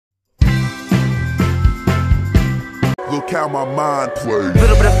Look how my mind plays.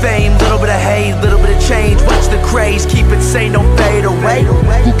 Little bit of fame, little bit of hate, little bit of change. Watch the craze, keep it sane, don't fade away.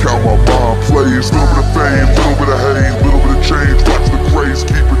 Look how my mind plays. Little bit of fame, little bit of hate, little bit of change. Watch the craze,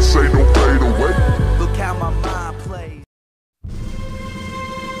 keep it sane, don't fade away. Look how my mind plays.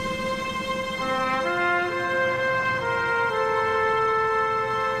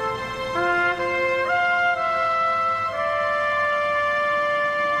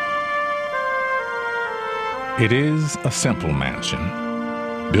 It is a simple mansion,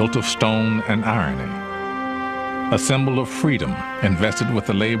 built of stone and irony, a symbol of freedom invested with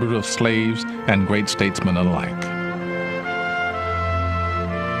the labor of slaves and great statesmen alike.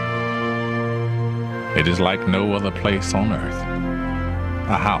 It is like no other place on earth,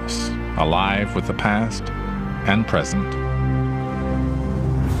 a house alive with the past and present.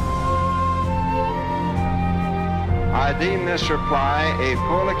 I deem this reply a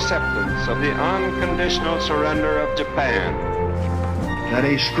full acceptance of the unconditional surrender of Japan. That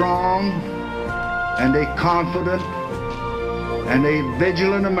a strong and a confident and a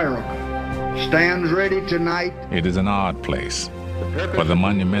vigilant America stands ready tonight. It is an odd place where the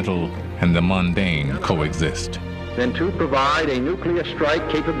monumental and the mundane coexist. Then to provide a nuclear strike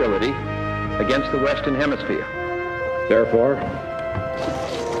capability against the Western Hemisphere. Therefore,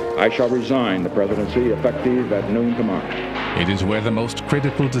 I shall resign the presidency effective at noon tomorrow. It is where the most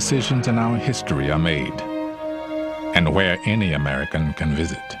critical decisions in our history are made, and where any American can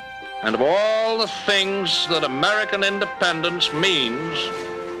visit. And of all the things that American independence means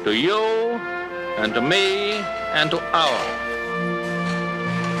to you and to me and to our.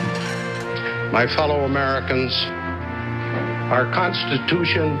 My fellow Americans, our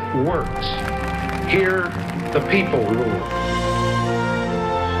Constitution works. Here, the people rule.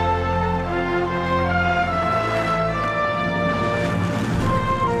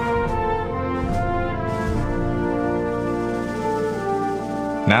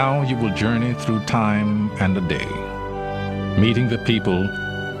 Now you will journey through time and a day, meeting the people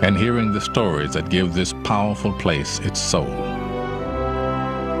and hearing the stories that give this powerful place its soul.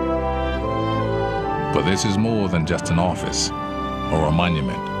 For this is more than just an office, or a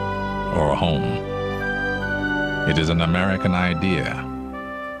monument, or a home. It is an American idea,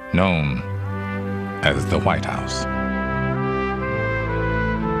 known as the White House.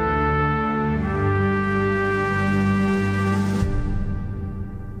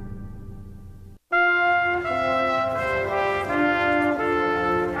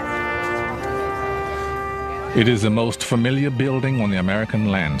 It is the most familiar building on the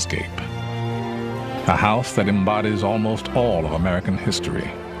American landscape, a house that embodies almost all of American history.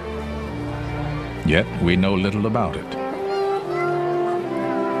 Yet we know little about it.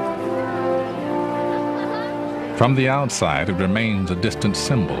 From the outside, it remains a distant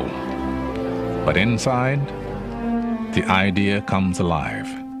symbol, but inside, the idea comes alive.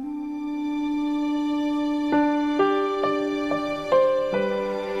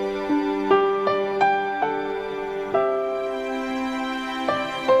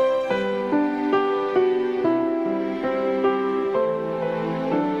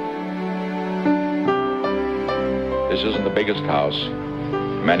 This isn't the biggest house.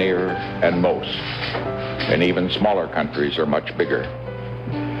 Many are, and most, and even smaller countries are much bigger.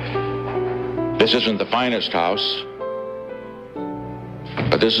 This isn't the finest house,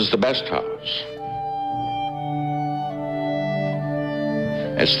 but this is the best house.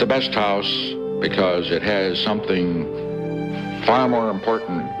 It's the best house because it has something far more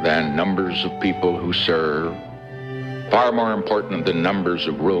important than numbers of people who serve, far more important than numbers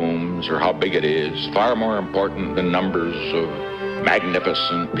of rooms or how big it is, far more important than numbers of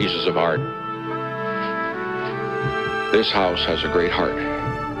magnificent pieces of art. This house has a great heart,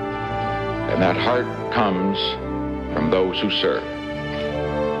 and that heart comes from those who serve.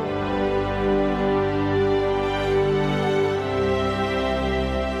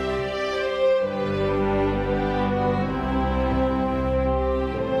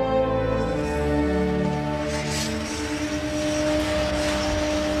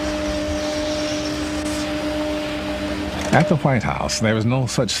 At the White House, there is no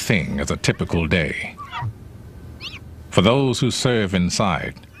such thing as a typical day. For those who serve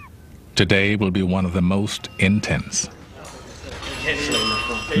inside, today will be one of the most intense.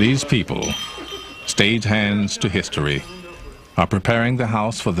 These people, stagehands to history, are preparing the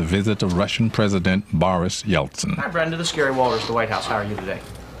house for the visit of Russian President Boris Yeltsin. Hi, Brenda. This is Gary Walters, the White House. How are you today?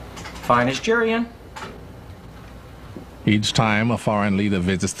 Fine. Is Jerry in? Each time a foreign leader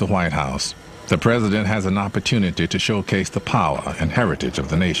visits the White House, the president has an opportunity to showcase the power and heritage of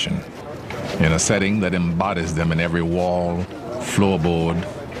the nation in a setting that embodies them in every wall, floorboard,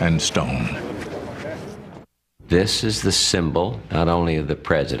 and stone. This is the symbol not only of the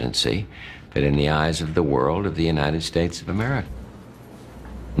presidency, but in the eyes of the world, of the United States of America.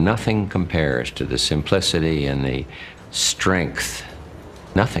 Nothing compares to the simplicity and the strength.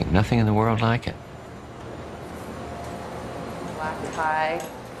 Nothing in the world like it. Black tie,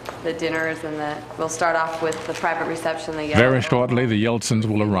 the dinners, and we'll start off with the private reception. Very shortly, the Yeltsins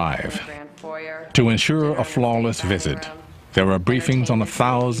will arrive. To ensure a flawless visit, there are briefings on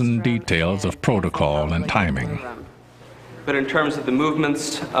 1,000 details of protocol and timing. But in terms of the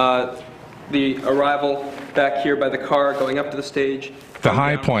movements, the arrival back here by the car, going up to the stage. The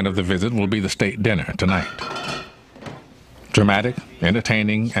high point of the visit will be the state dinner tonight. Dramatic,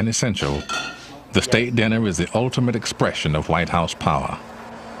 entertaining, and essential, the state dinner is the ultimate expression of White House power.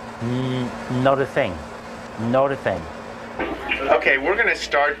 Not a thing. Not a thing. Okay, we're going to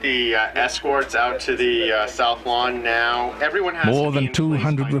start the escorts out to the South Lawn now. Everyone has More than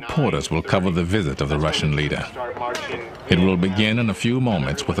 200 reporters will cover the visit of the Russian leader. It will begin in a few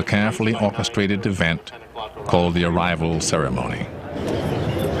moments with a carefully orchestrated event called the arrival ceremony.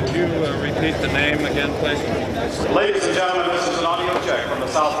 Would you repeat the name again, please? Ladies and gentlemen, this is an audio check from the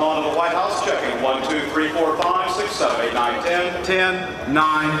South Lawn of the White House. Checking 1, 2, 3, 4, 5, 6, 7, 8, 9, 10. 10,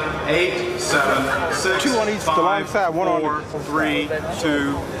 9, 8, 7, 6, 2 on each, 5, the long side, 1 on 4, 3,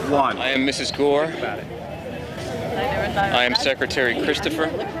 2, 1. I am Mrs. Gore. I am Secretary Christopher.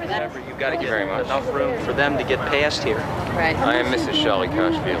 You've got to get enough room for them to get past here. Right. I am Mrs. Shelley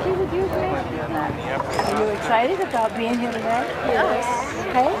Koshfield. Are you excited about being here today? Yes.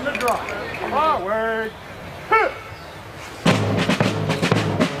 Okay? Forward.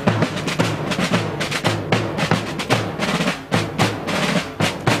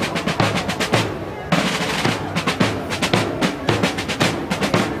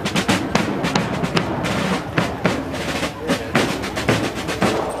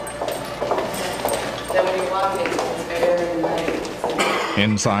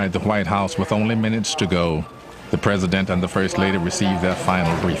 Inside the White House, with only minutes to go, the President and the First Lady receive their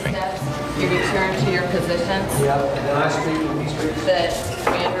final briefing. You return to your positions. Yeah, and then I speak when he speaks. The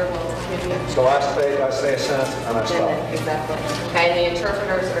commander will continue. So I say a sentence, and I stop. Exactly. Okay, and the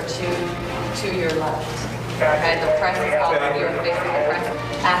interpreters are to your left. Okay, the press is all of you are facing the press.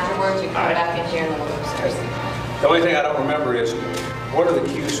 Afterwards, you come back in here and then we'll go upstairs. The only thing I don't remember is, what are the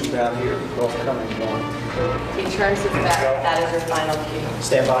cues from down here, both coming and going? He turns his back. That is your final cue.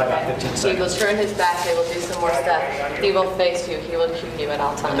 Stand by about 15 seconds. He will turn his back. They will do some more stuff. He will face you. He will cue you at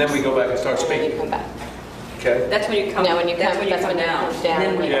all times. And then we go back and start speaking. And then you come back. Okay. That's when you come. No, when you come, that's when you come down. And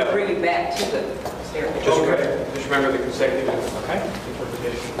then we Yeah. bring you back to the stairway. Just remember the consecutive. Okay.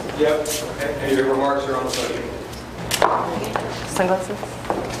 Interpretation. Yep. Okay. And your remarks are on the podium. Sunglasses.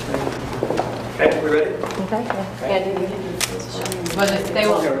 Okay. We ready? Okay. Yeah. But they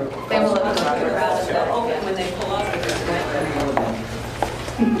will let us know. Open when they pull up.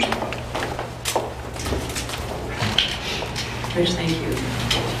 Rich, thank you.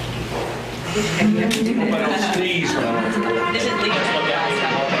 You have to do that. Sneeze. This is legal.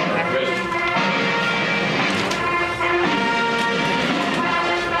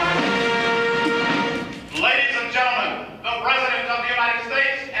 Ladies and gentlemen, the President of the United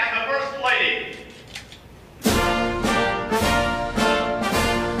States and the First Lady.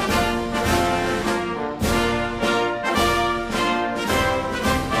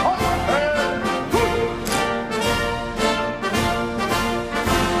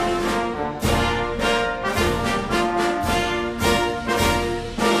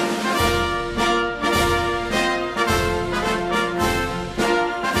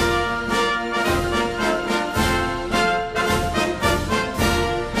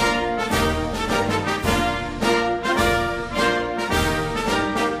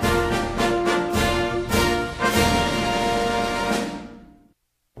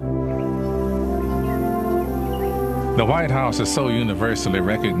 The White House is so universally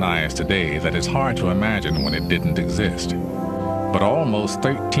recognized today that it's hard to imagine when it didn't exist. But almost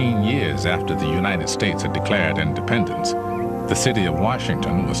 13 years after the United States had declared independence, the city of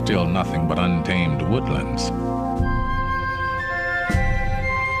Washington was still nothing but untamed woodlands.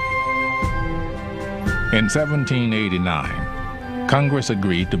 In 1789, Congress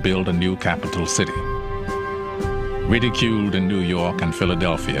agreed to build a new capital city. Ridiculed in New York and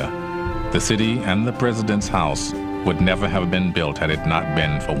Philadelphia, the city and the president's house would never have been built had it not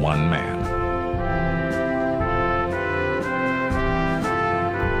been for one man.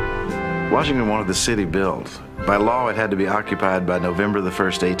 Washington wanted the city built. By law, it had to be occupied by November the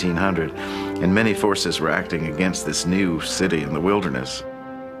 1st, 1800, and many forces were acting against this new city in the wilderness.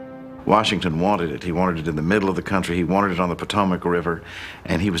 Washington wanted it. He wanted it in the middle of the country. He wanted it on the Potomac River,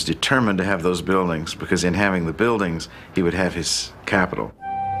 and he was determined to have those buildings because in having the buildings, he would have his capital.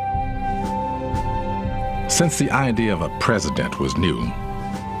 Since the idea of a president was new,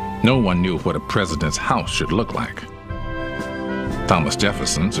 no one knew what a president's house should look like. Thomas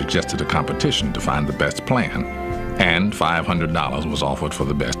Jefferson suggested a competition to find the best plan, and $500 was offered for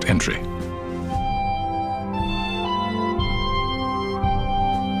the best entry.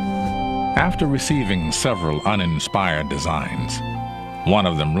 After receiving several uninspired designs, one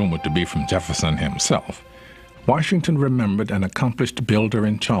of them rumored to be from Jefferson himself, Washington remembered an accomplished builder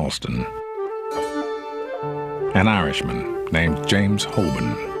in Charleston, an Irishman named James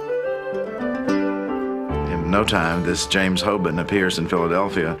Hoban. In no time, this James Hoban appears in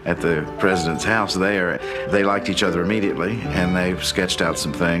Philadelphia at the president's house there. They liked each other immediately, and they sketched out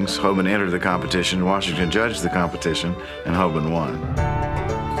some things. Hoban entered the competition, Washington judged the competition, and Hoban won.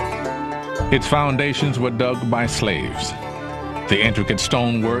 Its foundations were dug by slaves, the intricate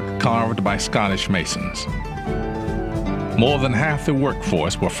stonework carved by Scottish masons. More than half the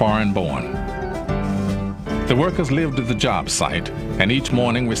workforce were foreign-born. The workers lived at the job site and each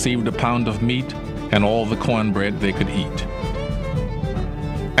morning received a pound of meat and all the cornbread they could eat.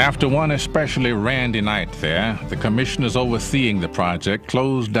 After one especially randy night there, the commissioners overseeing the project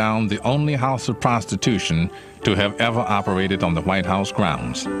closed down the only house of prostitution to have ever operated on the White House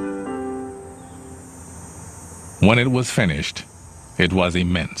grounds. When it was finished, it was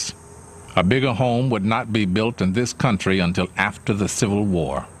immense. A bigger home would not be built in this country until after the Civil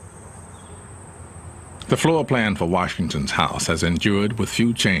War. The floor plan for Washington's house has endured with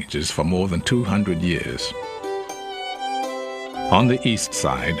few changes for more than 200 years. On the east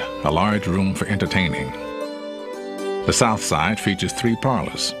side, a large room for entertaining. The south side features 3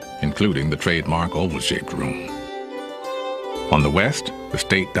 parlors, including the trademark oval-shaped room. On the west, the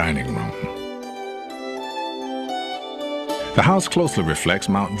state dining room. The house closely reflects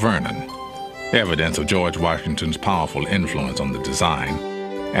Mount Vernon, evidence of George Washington's powerful influence on the design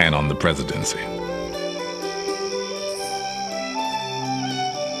and on the presidency.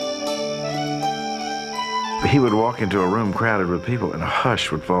 He would walk into a room crowded with people and a hush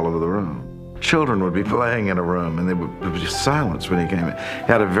would fall over the room. Children would be playing in a room and there would be silence when he came in.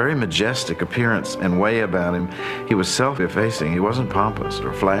 He had a very majestic appearance and way about him. He was self-effacing. He wasn't pompous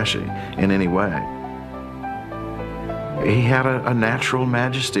or flashy in any way. He had a natural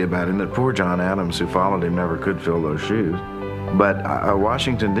majesty about him that poor John Adams, who followed him, never could fill those shoes. But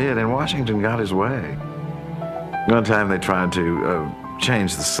Washington did, and Washington got his way. One time they tried to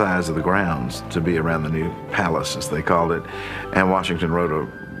change the size of the grounds to be around the new palace, as they called it, and Washington wrote a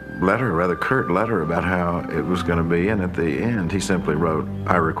letter, a rather curt letter, about how it was going to be, and at the end he simply wrote,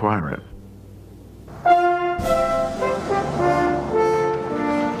 "I require it."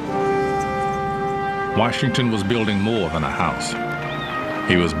 Washington was building more than a house.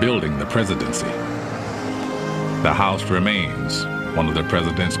 He was building the presidency. The house remains one of the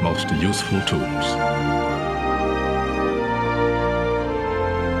president's most useful tools.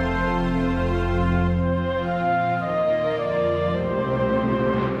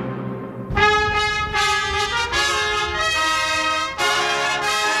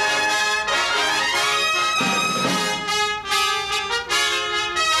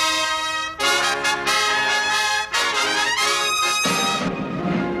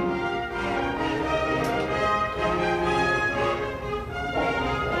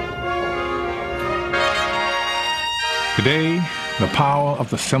 Today, the power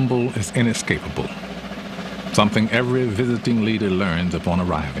of the symbol is inescapable, something every visiting leader learns upon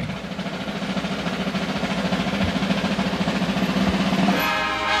arriving.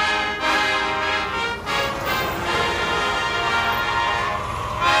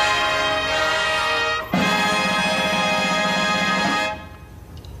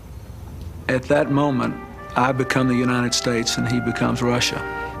 At that moment, I become the United States and he becomes Russia.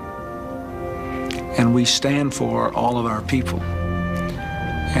 And we stand for all of our people.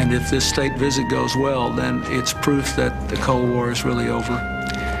 And if this state visit goes well, then it's proof that the Cold War is really over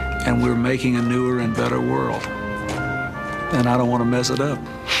and we're making a newer and better world. And I don't want to mess it up.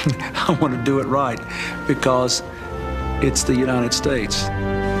 I want to do it right because it's the United States.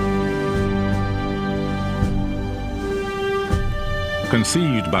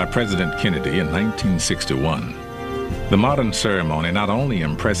 Conceived by President Kennedy in 1961, the modern ceremony not only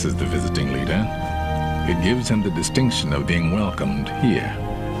impresses the visiting leader, it gives him the distinction of being welcomed here.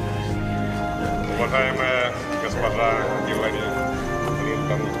 Уважаемые господа Гиллари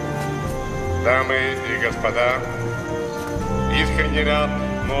Клинтон, дамы и господа, искренне рад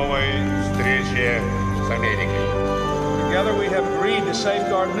новой встрече с Америкой. Together we have agreed to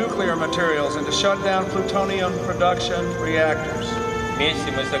safeguard nuclear materials and to shut down plutonium production reactors.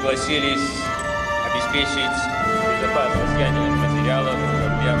 Вместе мы согласились обеспечить безопасность ядерных материалов на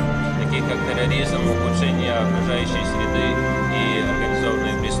кораблях, таких как терроризм, ухудшение окружающей среды и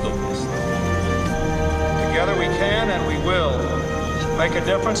организованная преступность. Together we can and we will make a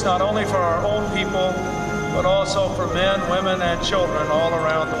difference not only for our own people, but also for men, women, and children all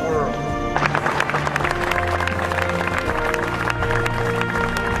around the world.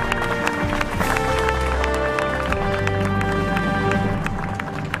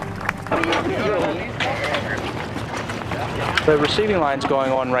 The receiving line's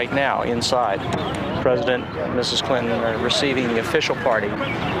going on right now inside. President and Mrs. Clinton are receiving the official party.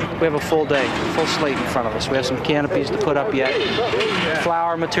 We have a full day, full slate in front of us. We have some canopies to put up yet,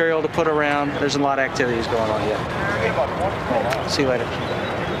 flower material to put around. There's a lot of activities going on yet. See you later.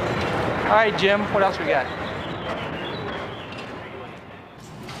 All right, Jim, what else we got?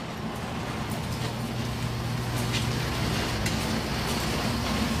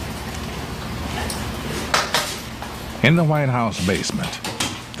 In the White House basement,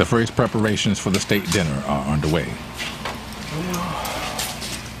 the first preparations for the state dinner are underway.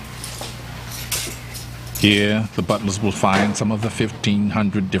 Here, the butlers will find some of the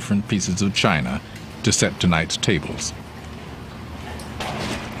 1,500 different pieces of china to set tonight's tables.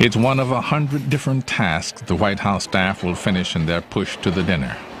 It's one of 100 different tasks the White House staff will finish in their push to the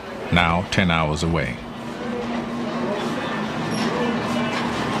dinner, now 10 hours away.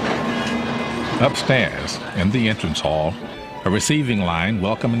 Upstairs, in the entrance hall, a receiving line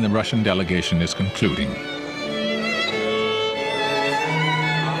welcoming the Russian delegation is concluding.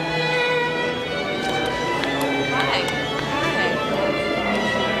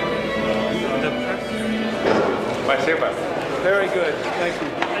 Very good. Thank you.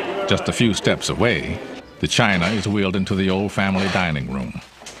 Just a few steps away, the china is wheeled into the old family dining room.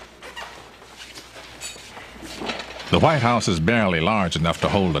 The White House is barely large enough to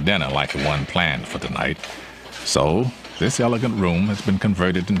hold a dinner like the one planned for tonight. So, this elegant room has been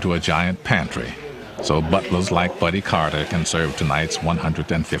converted into a giant pantry, so butlers like Buddy Carter can serve tonight's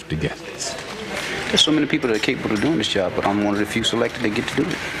 150 guests. There's so many people that are capable of doing this job, but I'm one of the few selected that get to do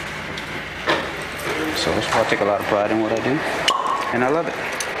it. So that's why I take a lot of pride in what I do, and I love it.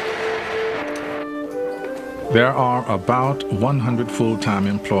 There are about 100 full-time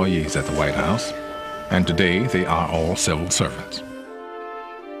employees at the White House, and today they are all civil servants.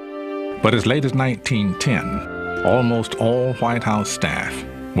 But as late as 1910, almost all White House staff,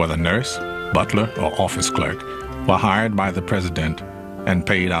 whether nurse, butler, or office clerk, were hired by the president and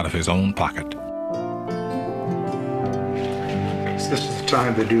paid out of his own pocket. This is the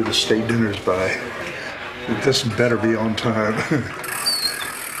time they do the state dinners by. This better be on time.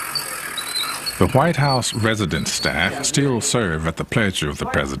 The White House residence staff still serve at the pleasure of the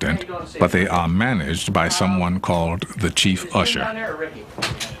president, but they are managed by someone called the chief usher. Can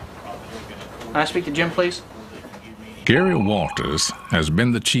I speak to Jim, please? Gary Walters has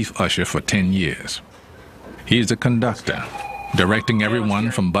been the chief usher for 10 years. He's a conductor, directing everyone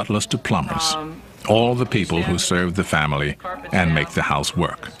from butlers to plumbers, all the people who serve the family and make the house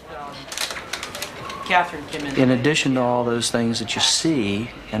work. In addition to all those things that you see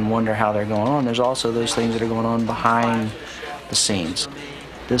and wonder how they're going on, there's also those things that are going on behind the scenes.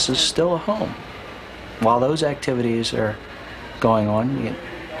 This is still a home. While those activities are going on, you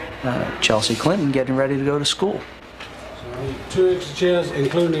get Chelsea Clinton getting ready to go to school. 2 extra chairs,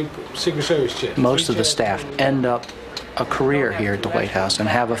 including Secret Service chairs. Most of the staff end up a career here at the White House and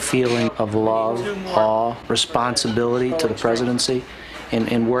have a feeling of love, awe, responsibility to the presidency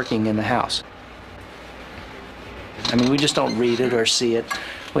in working in the House. I mean, we just don't read it or see it.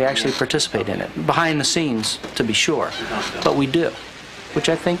 We actually participate in it. Behind the scenes, to be sure. But we do, which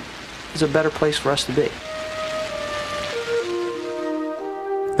I think is a better place for us to be.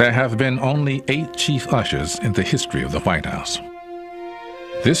 There have been only 8 chief ushers in the history of the White House.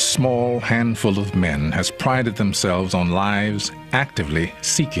 This small handful of men has prided themselves on lives actively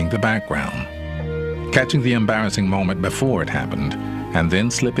seeking the background, catching the embarrassing moment before it happened, and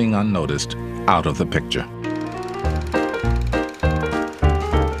then slipping unnoticed out of the picture.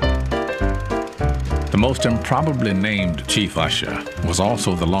 The most improbably named chief usher was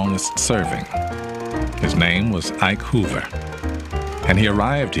also the longest serving. His name was Ike Hoover, and he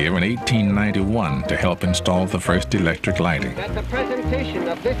arrived here in 1891 to help install the first electric lighting. At the presentation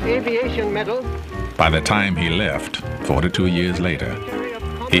of this aviation medal. By the time he left, 42 years later,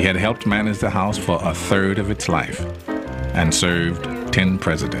 he had helped manage the House for a third of its life and served 10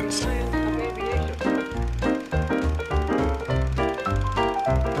 presidents.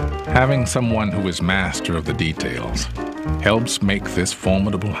 Having someone who is master of the details helps make this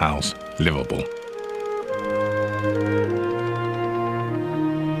formidable house livable.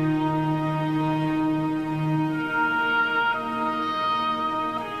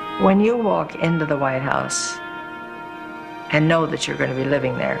 When you walk into the White House and know that you're going to be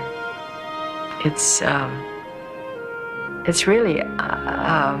living there, it's really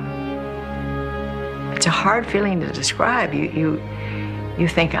it's a hard feeling to describe. You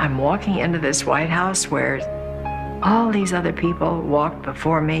think, I'm walking into this White House where all these other people walked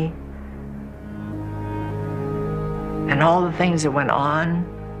before me, and all the things that went on.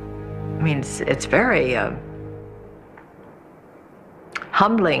 I mean, it's very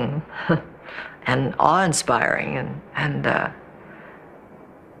humbling and awe-inspiring, and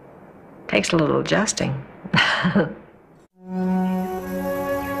takes a little adjusting.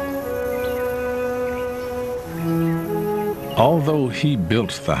 Although he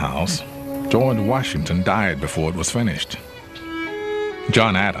built the house, George Washington died before it was finished.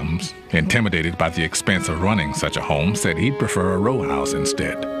 John Adams, intimidated by the expense of running such a home, said he'd prefer a row house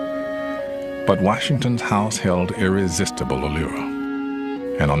instead. But Washington's house held irresistible allure.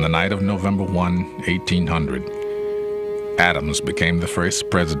 And on the night of November 1, 1800, Adams became the first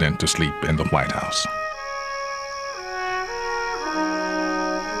president to sleep in the White House.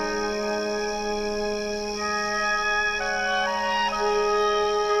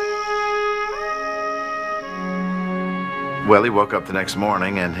 Well, he woke up the next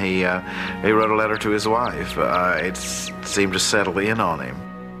morning and he wrote a letter to his wife. It seemed to settle in on him.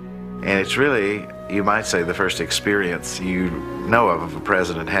 And it's really, you might say, the first experience you know of a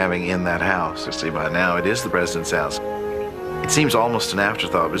president having in that house. You see, by now it is the president's house. It seems almost an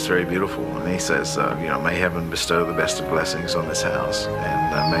afterthought, but it's very beautiful. And he says, you know, may heaven bestow the best of blessings on this house,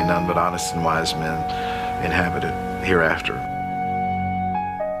 and may none but honest and wise men inhabit it hereafter.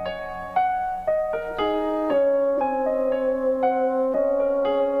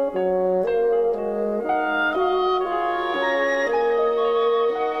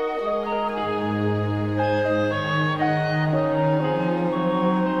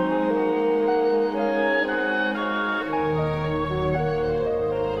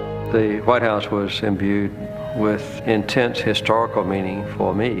 The White House was imbued with intense historical meaning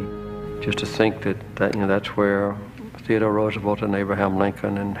for me. Just to think that you know, that's where Theodore Roosevelt and Abraham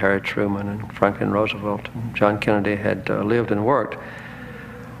Lincoln and Harry Truman and Franklin Roosevelt and John Kennedy had lived and worked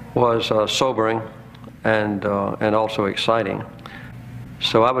was sobering and also exciting.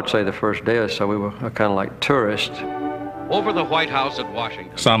 So I would say the first day or so we were kind of like tourists. Over the White House at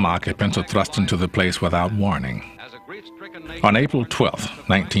Washington. Some occupants were thrust into the place without warning. On April 12,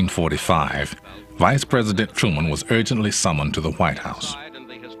 1945, Vice President Truman was urgently summoned to the White House.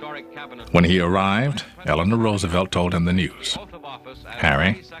 When he arrived, Eleanor Roosevelt told him the news.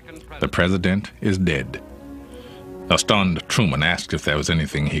 "Harry, the president is dead." A stunned Truman asked if there was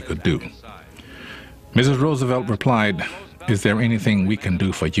anything he could do. Mrs. Roosevelt replied, "Is there anything we can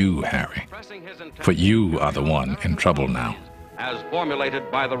do for you, Harry? For you are the one in trouble now." As formulated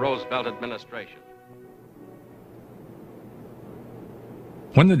by the Roosevelt administration.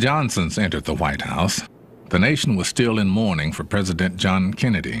 When the Johnsons entered the White House, the nation was still in mourning for President John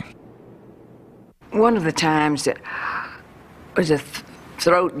Kennedy. One of the times that was a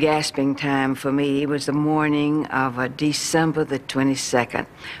throat-gasping time for me was the morning of December the 22nd,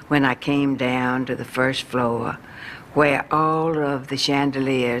 when I came down to the first floor, where all of the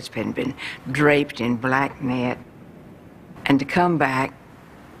chandeliers had been draped in black net, and to come back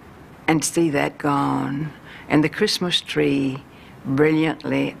and see that gone, and the Christmas tree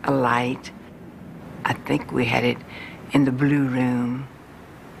brilliantly alight. I think we had it in the Blue Room.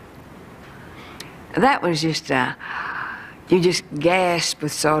 That was just, you just gasp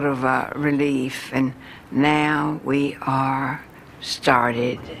with sort of relief, and now we are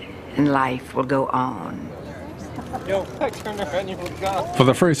started, and life will go on. For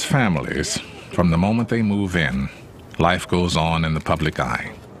the first families, from the moment they move in, life goes on in the public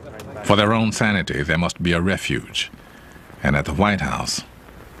eye. For their own sanity, there must be a refuge. And at the White House,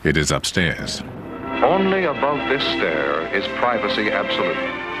 it is upstairs. Only above this stair is privacy absolute.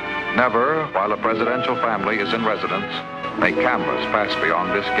 Never, while a presidential family is in residence, may cameras pass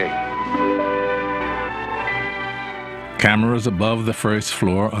beyond this gate. Cameras above the first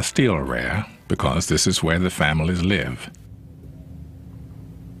floor are still rare because this is where the families live.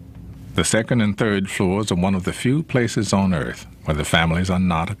 The second and third floors are one of the few places on Earth where the families are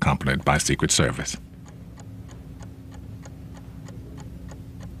not accompanied by Secret Service.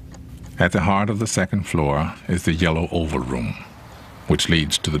 At the heart of the second floor is the yellow oval room, which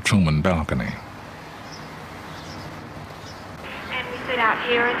leads to the Truman balcony. And we sit out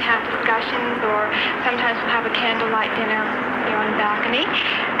here and have discussions, or sometimes we'll have a candlelight dinner here on the balcony.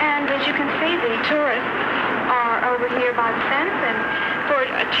 And as you can see, the tourists are over here by the fence, and for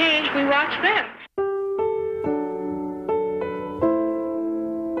a change, we watch them.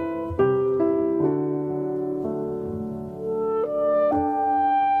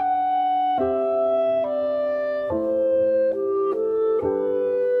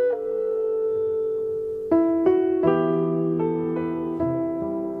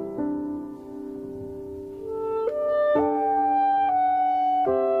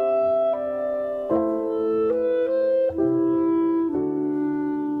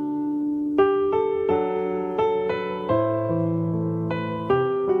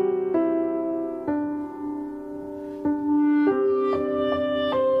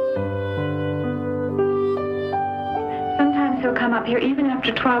 He'll come up here even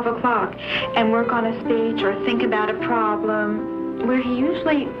after 12 o'clock and work on a speech or think about a problem. Where he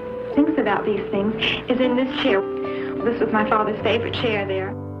usually thinks about these things is in this chair. This was my father's favorite chair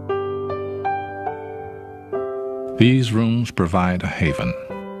there. These rooms provide a haven,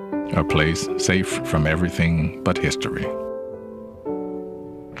 a place safe from everything but history.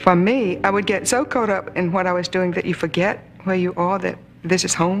 For me, I would get so caught up in what I was doing that you forget where you are, that this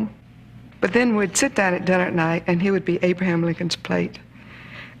is home. But then we'd sit down at dinner at night, and here would be Abraham Lincoln's plate.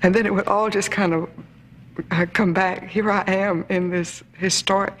 And then it would all just kind of come back. Here I am in this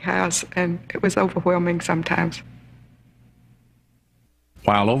historic house, and it was overwhelming sometimes.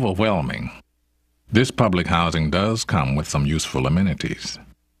 While overwhelming, this public housing does come with some useful amenities.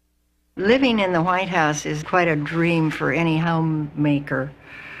 Living in the White House is quite a dream for any homemaker.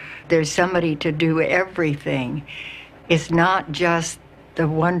 There's somebody to do everything. It's not just the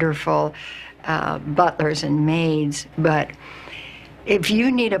wonderful butlers and maids, but if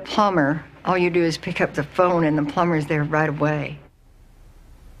you need a plumber, all you do is pick up the phone and the plumber's there right away.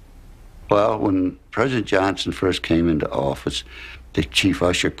 Well, when President Johnson first came into office, the chief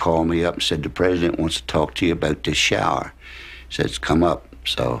usher called me up and said, the president wants to talk to you about this shower. He says, come up.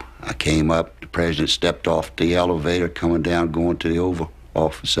 So I came up, the president stepped off the elevator coming down, going to the Oval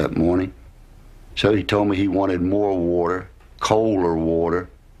Office that morning. So he told me he wanted more water, colder water,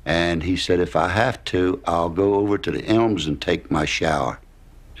 and he said, if I have to, I'll go over to the Elms and take my shower.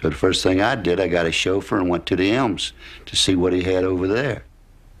 So the first thing I did, I got a chauffeur and went to the Elms to see what he had over there.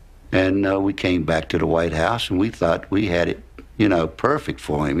 And we came back to the White House, and we thought we had it, you know, perfect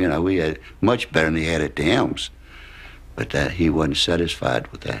for him. You know, we had it much better than he had at the Elms. But he wasn't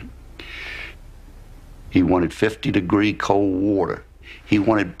satisfied with that. He wanted 50-degree cold water. He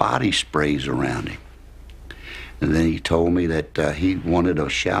wanted body sprays around him. And then he told me that he wanted a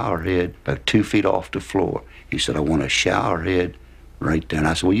shower head about 2 feet off the floor. He said, I want a shower head right there. And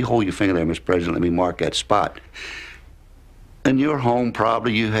I said, well, you hold your finger there, Mr. President, let me mark that spot. In your home,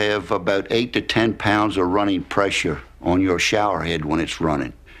 probably you have about 8 to 10 pounds of running pressure on your shower head when it's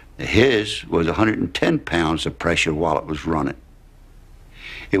running. His was 110 pounds of pressure while it was running.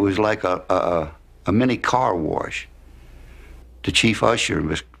 It was like a mini car wash. The chief usher,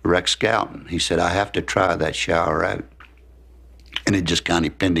 Mr. Rex Scouten, he said, I have to try that shower out. And it just kind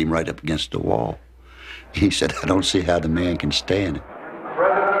of pinned him right up against the wall. He said, I don't see how the man can stand it.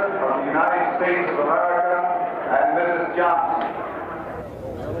 President of the United States of America and Mrs. Johnson.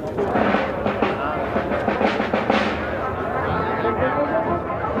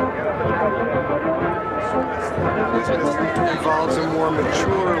 Involves a more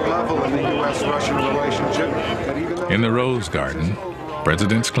mature level in the U.S.-Russian relationship. In the Rose Garden,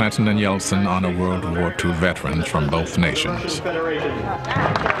 Presidents Clinton and Yeltsin honor World War II veterans from both nations.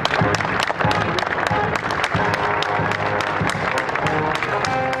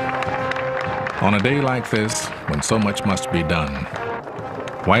 On a day like this, when so much must be done,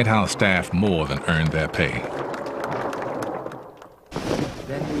 White House staff more than earned their pay.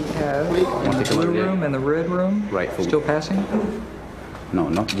 Then we have the blue room and the red room. Right. Still passing? No,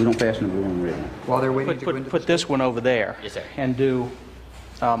 we don't pass in the blue and red. While they're waiting to go into put this one over there. Yes, sir. And do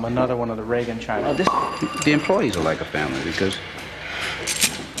another one of the Reagan China. The employees are like a family because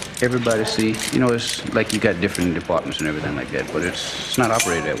everybody see, you know, it's like you got different departments and everything like that, but it's not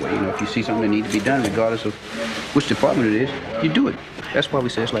operated that way. You know, if you see something that needs to be done, regardless of which department it is, you do it. That's why we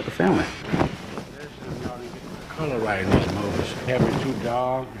say it's like a family. Color right in this movie. Having too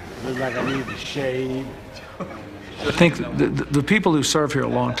dark, look like I need to shave. I think the people who serve here a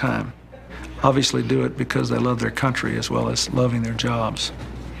long time obviously do it because they love their country as well as loving their jobs.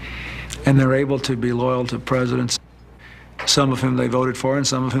 And they're able to be loyal to presidents, some of whom they voted for and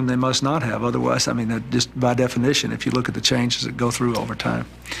some of whom they must not have. Otherwise, I mean, just by definition, if you look at the changes that go through over time.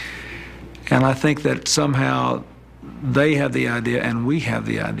 And I think that somehow they have the idea, and we have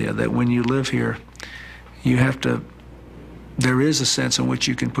the idea, that when you live here, you have to, there is a sense in which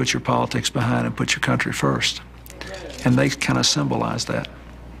you can put your politics behind and put your country first. And they kind of symbolize that.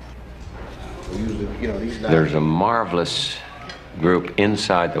 There's a marvelous group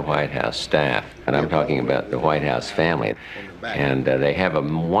inside the White House staff, and I'm talking about the White House family. And they have a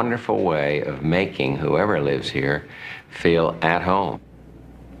wonderful way of making whoever lives here feel at home.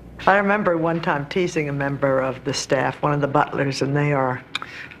 I remember one time teasing a member of the staff, one of the butlers, and they are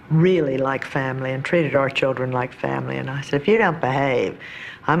really like family and treated our children like family. And I said, if you don't behave,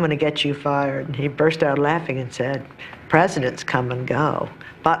 I'm going to get you fired. And he burst out laughing and said, presidents come and go,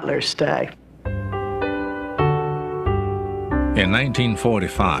 butlers stay. In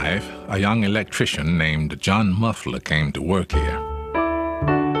 1945, a young electrician named John Muffler came to work here.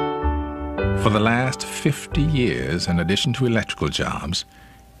 For the last 50 years, in addition to electrical jobs,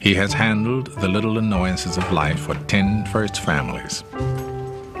 he has handled the little annoyances of life for 10 first families,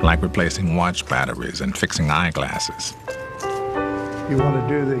 like replacing watch batteries and fixing eyeglasses. You want to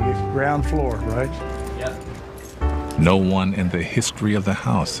do the ground floor, right? Yep. No one in the history of the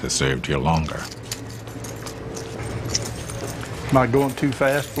house has served here longer. Am I going too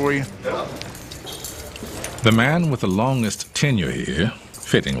fast for you? The man with the longest tenure here,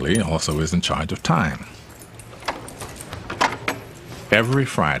 fittingly, also is in charge of time. Every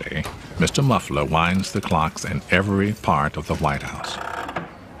Friday, Mr. Muffler winds the clocks in every part of the White House.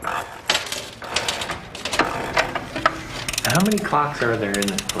 How many clocks are there in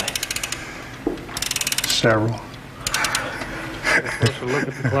this place? Several. Let's look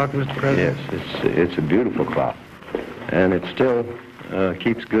at the clock, Mr. President. Yes, it's a beautiful clock, and it still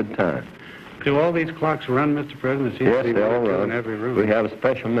keeps good time. Do all these clocks run, Mr. President? Yes, they all run. In every room. We have a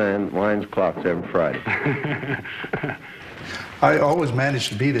special man that winds clocks every Friday. I always managed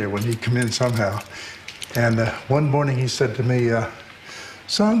to be there when he'd come in somehow. And one morning he said to me,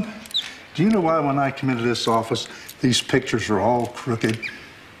 son, do you know why when I come into this office, these pictures are all crooked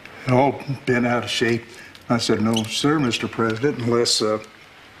and all bent out of shape? I said, no, sir, Mr. President, unless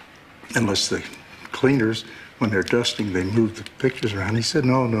the cleaners, when they're dusting, they move the pictures around. He said,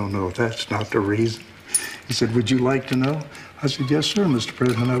 no, that's not the reason. He said, would you like to know? I said, yes, sir, Mr.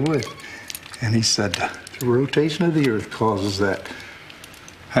 President, I would. And he said, the rotation of the earth causes that.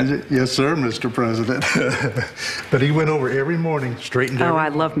 I said, yes, sir, Mr. President. But he went over every morning, straightened Oh, I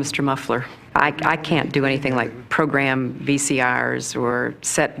love Mr. Muffler. I can't do anything like program VCRs or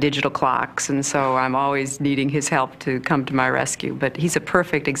set digital clocks, and so I'm always needing his help to come to my rescue. But he's a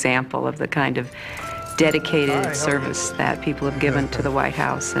perfect example of the kind of dedicated service that people have given to the White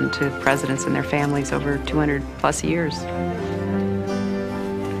House and to presidents and their families over 200 plus years.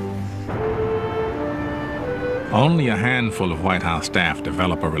 Only a handful of White House staff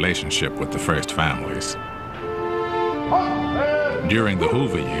develop a relationship with the first families. During the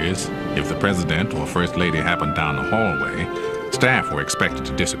Hoover years, if the president or first lady happened down the hallway, staff were expected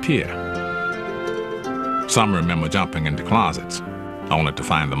to disappear. Some remember jumping into closets, only to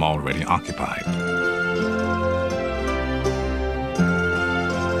find them already occupied.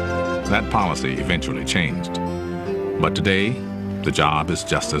 That policy eventually changed, but today, the job is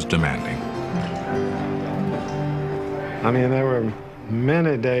just as demanding. I mean, there were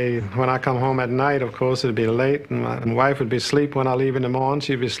many days when I come home at night, of course, it'd be late, and my wife would be asleep when I leave in the morning.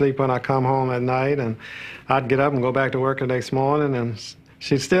 She'd be asleep when I come home at night, and I'd get up and go back to work the next morning, and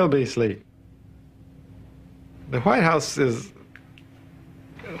she'd still be asleep. The White House is,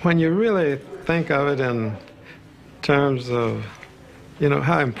 when you really think of it in terms of, you know,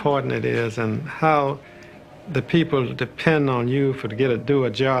 how important it is and how the people depend on you to do a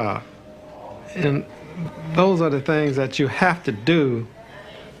job. And those are the things that you have to do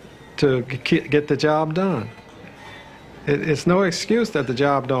to get the job done. It's no excuse that the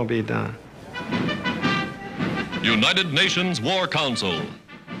job don't be done. United Nations War Council.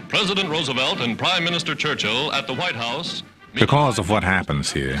 President Roosevelt and Prime Minister Churchill at the White House. Because of what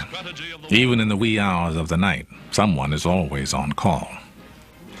happens here, even in the wee hours of the night, someone is always on call.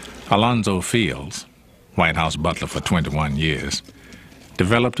 Alonzo Fields, White House butler for 21 years,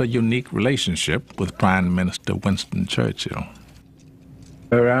 developed a unique relationship with Prime Minister Winston Churchill.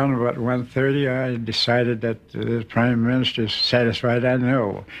 Around about 1:30, I decided that the Prime Minister is satisfied, I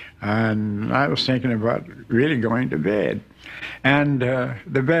know. And I was thinking about really going to bed. And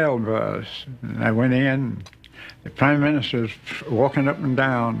the bell buzzed. And I went in. The Prime Minister was walking up and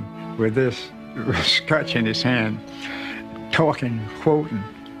down with this scotch in his hand, talking, quoting,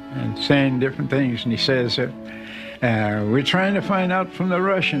 and saying different things. And he says, We're trying to find out from the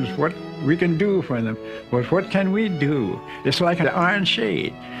Russians what we can do for them. But what can we do? It's like an iron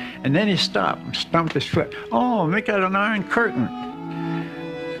shade. And then he stopped and stomped his foot. Oh, make that an iron curtain.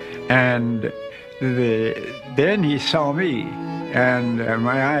 And then he saw me, and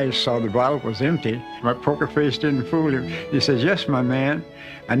my eyes saw the bottle was empty. My poker face didn't fool him. He says, yes, my man,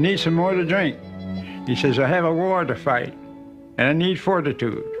 I need some more to drink. He says, I have a war to fight, and I need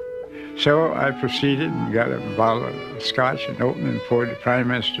fortitude. So I proceeded and got a bottle of scotch and opened and poured the Prime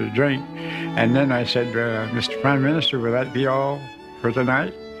Minister a drink. And then I said, Mr. Prime Minister, will that be all for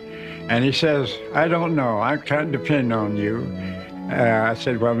tonight? And he says, I don't know. I can't depend on you. I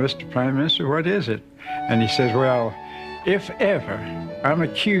said, well, Mr. Prime Minister, what is it? And he says, well, if ever I'm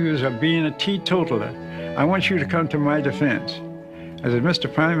accused of being a teetotaler, I want you to come to my defense. I said,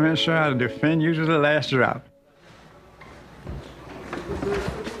 Mr. Prime Minister, I'll defend you to the last drop.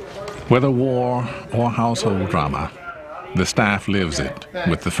 Whether war or household drama, the staff lives it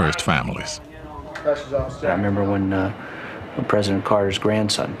with the first families. I remember when President Carter's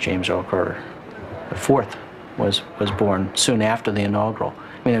grandson, James Earl Carter, the fourth, was born soon after the inaugural.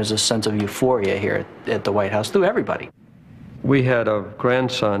 I mean, there was a sense of euphoria here at the White House through everybody. We had a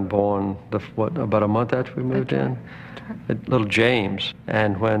grandson born, about a month after we moved in, little James.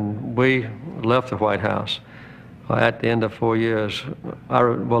 And when we left the White House, at the end of 4 years, I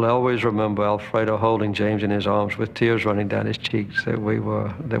will always remember Alfredo holding James in his arms with tears running down his cheeks that we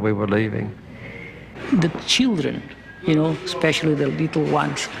were leaving. The children, you know, especially the little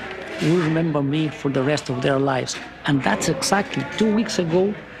ones, will remember me for the rest of their lives. And that's exactly 2 weeks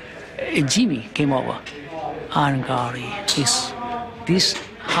ago, Jimmy came over. And Gary is this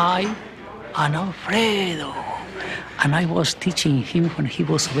high, and Alfredo. And I was teaching him when he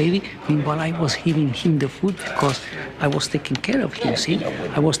was a baby. Meanwhile, I was giving him the food because I was taking care of him, see?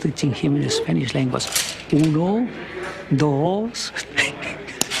 I was teaching him in the Spanish language. Uno, dos.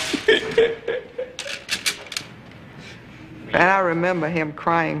 And I remember him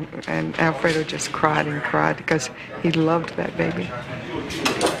crying, and Alfredo just cried and cried because he loved that baby.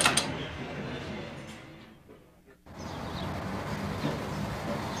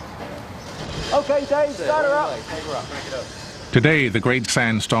 Okay, Dave, start her up. Today, the great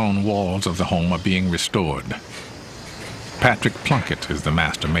sandstone walls of the home are being restored. Patrick Plunkett is the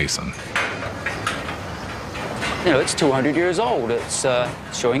master mason. You know, it's 200 years old. It's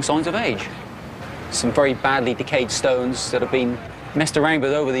showing signs of age. Some very badly decayed stones that have been messed around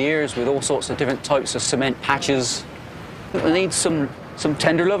with over the years with all sorts of different types of cement patches. It needs some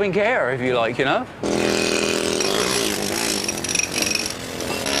tender loving care, if you like, you know?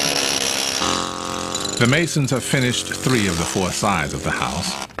 The masons have finished 3 of the 4 sides of the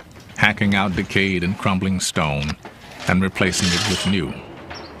house, hacking out decayed and crumbling stone and replacing it with new.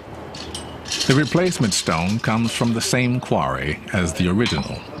 The replacement stone comes from the same quarry as the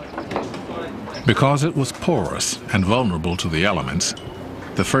original. Because it was porous and vulnerable to the elements,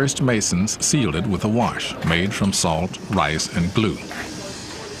 the first masons sealed it with a wash made from salt, rice, and glue.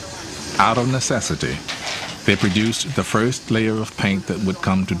 Out of necessity, they produced the first layer of paint that would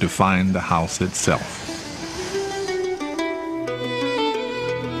come to define the house itself.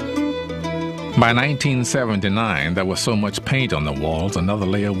 By 1979, there was so much paint on the walls another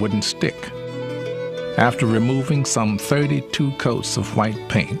layer wouldn't stick. After removing some 32 coats of white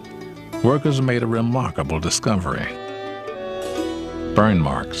paint, workers made a remarkable discovery. Burn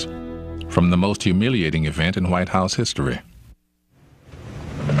marks from the most humiliating event in White House history.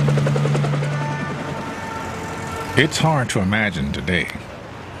 It's hard to imagine today,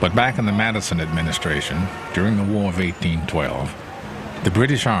 but back in the Madison administration, during the War of 1812, the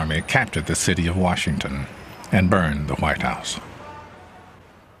British Army captured the city of Washington and burned the White House.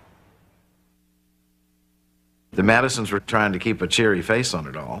 The Madisons were trying to keep a cheery face on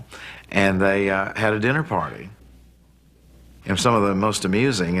it all, and they had a dinner party. And some of the most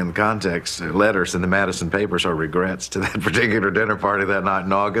amusing in the context letters in the Madison papers are regrets to that particular dinner party that night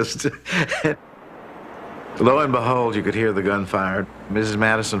in August. Lo and behold, you could hear the gunfire. Mrs.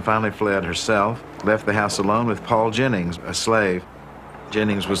 Madison finally fled herself, left the house alone with Paul Jennings, a slave.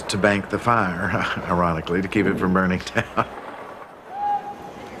 Jennings was to bank the fire, ironically, to keep it from burning down.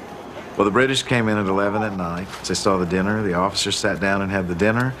 Well, the British came in at 11 at night. They saw the dinner. The officers sat down and had the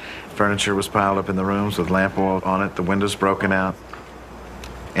dinner. Furniture was piled up in the rooms with lamp oil on it. The windows broken out.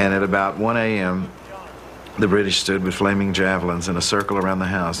 And at about 1 a.m., the British stood with flaming javelins in a circle around the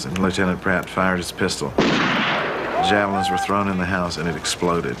house, and Lieutenant Pratt fired his pistol. The javelins were thrown in the house, and it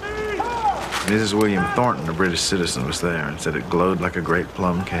exploded. Mrs. William Thornton, a British citizen, was there and said it glowed like a great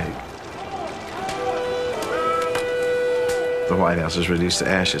plum cake. The White House is reduced to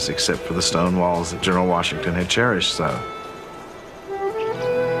ashes except for the stone walls that General Washington had cherished so.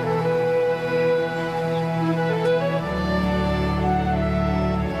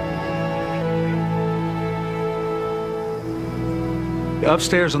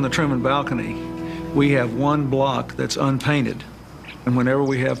 Upstairs on the Truman balcony, we have one block that's unpainted. And whenever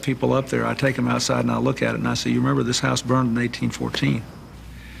we have people up there, I take them outside and I look at it and I say, you remember this house burned in 1814?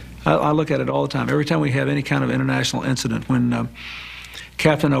 I look at it all the time. Every time we have any kind of international incident, when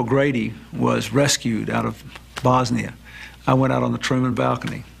Captain O'Grady was rescued out of Bosnia, I went out on the Truman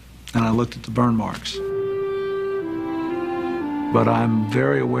balcony and I looked at the burn marks. But I'm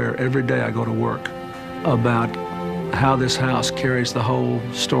very aware every day I go to work about how this house carries the whole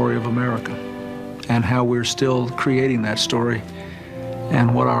story of America and how we're still creating that story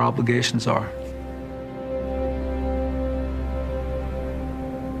and what our obligations are.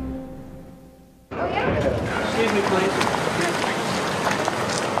 Excuse me, please.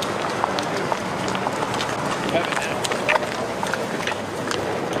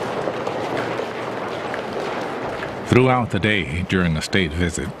 Throughout the day during a state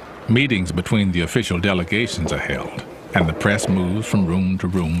visit, meetings between the official delegations are held, and the press moves from room to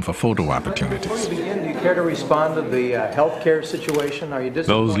room for photo opportunities. Before you begin, do you care to respond to the health care situation? Are you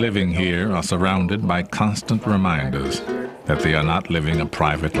disappointed? Those living here are surrounded by constant reminders that they are not living a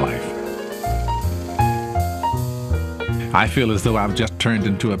private life. I feel as though I've just turned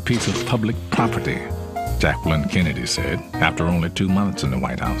into a piece of public property, Jacqueline Kennedy said after only 2 months in the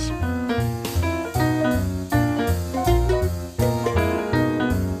White House.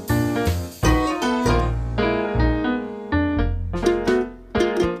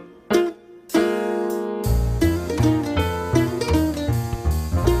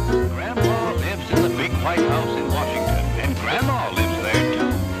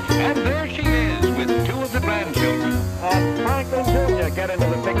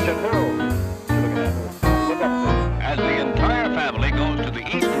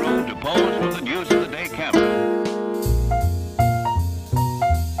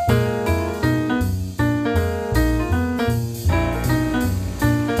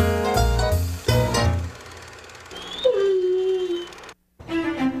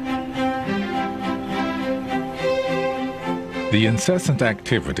 The incessant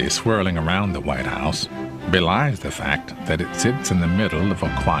activity swirling around the White House belies the fact that it sits in the middle of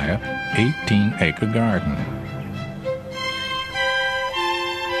a quiet 18-acre garden.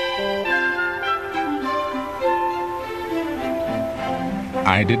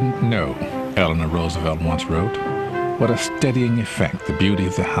 I didn't know, Eleanor Roosevelt once wrote, what a steadying effect the beauty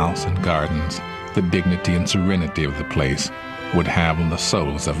of the house and gardens, the dignity and serenity of the place would have on the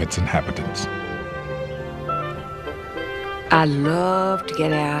souls of its inhabitants. I love to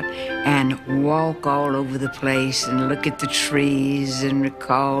get out and walk all over the place and look at the trees and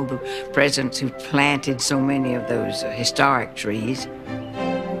recall the presidents who planted so many of those historic trees.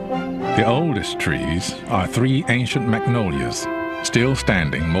 The oldest trees are 3 ancient magnolias, still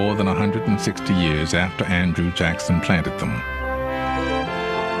standing more than 160 years after Andrew Jackson planted them.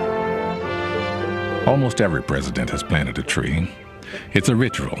 Almost every president has planted a tree. It's a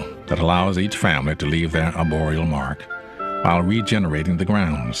ritual that allows each family to leave their arboreal mark while regenerating the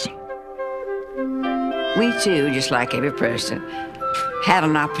grounds. We too, just like every person, had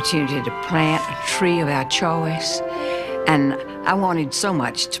an opportunity to plant a tree of our choice, and I wanted so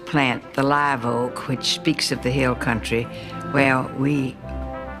much to plant the live oak, which speaks of the hill country. Well,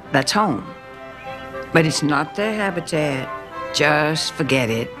 that's home. But it's not their habitat. Just forget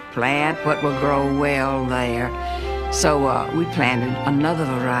it. Plant what will grow well there. So we planted another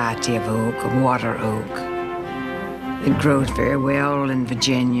variety of oak, a water oak. It grows very well in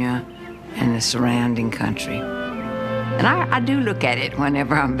Virginia and the surrounding country. And I do look at it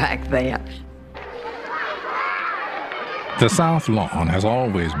whenever I'm back there. The South Lawn has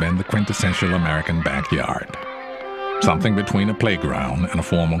always been the quintessential American backyard, something between a playground and a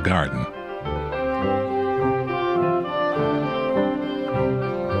formal garden.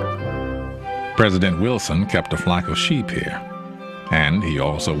 President Wilson kept a flock of sheep here, and he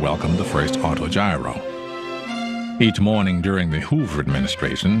also welcomed the first autogyro. Each morning during the Hoover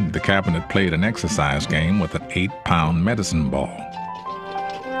administration, the cabinet played an exercise game with an 8-pound medicine ball.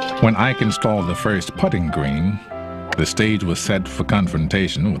 When Ike installed the first putting green, the stage was set for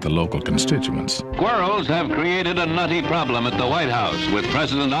confrontation with the local constituents. Squirrels have created a nutty problem at the White House, with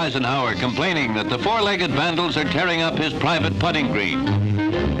President Eisenhower complaining that the 4-legged vandals are tearing up his private putting green.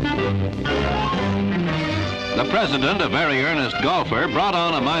 The president, a very earnest golfer, brought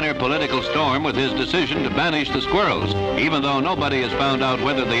on a minor political storm with his decision to banish the squirrels, even though nobody has found out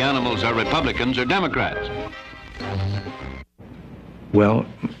whether the animals are Republicans or Democrats. Well,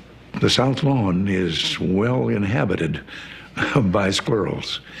 the South Lawn is well inhabited by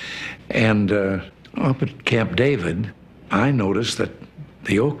squirrels. And up at Camp David, I noticed that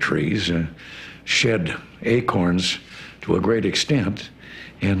the oak trees shed acorns to a great extent,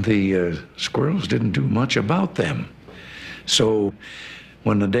 and the squirrels didn't do much about them. So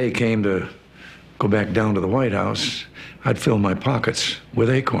when the day came to go back down to the White House, I'd fill my pockets with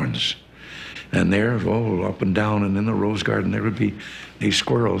acorns. And there, up and down and in the rose garden, there would be these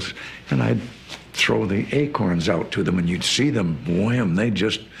squirrels, and I'd throw the acorns out to them, and you'd see them, wham, they'd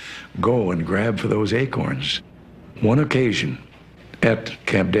just go and grab for those acorns. One occasion at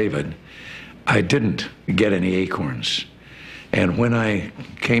Camp David, I didn't get any acorns. And when I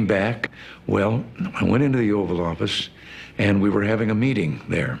came back, well, I went into the Oval Office, and we were having a meeting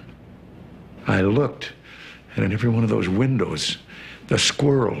there. I looked, and in every one of those windows, the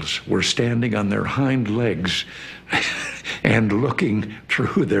squirrels were standing on their hind legs and looking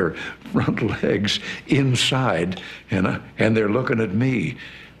through their front legs inside, and they're looking at me.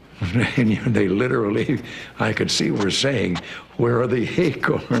 And they literally, I could see, were saying, "Where are the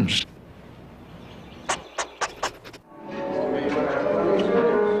acorns?"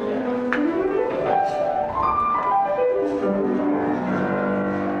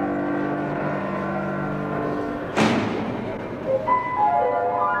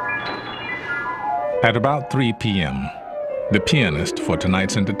 At about 3 p.m., the pianist for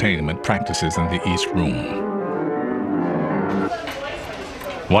tonight's entertainment practices in the East Room.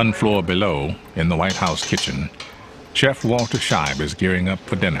 One floor below, in the White House kitchen, Chef Walter Scheib is gearing up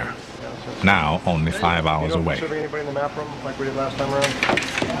for dinner, now only 5 hours away. Anybody in the map room like we did last time around?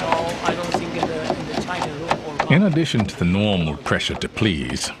 No, I don't think in the China room. In addition to the normal pressure to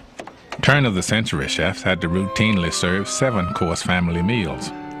please, turn-of-the-century chefs had to routinely serve 7-course family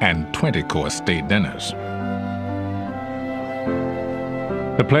meals and 20-course state dinners.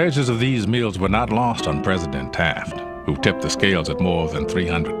 The pleasures of these meals were not lost on President Taft, who tipped the scales at more than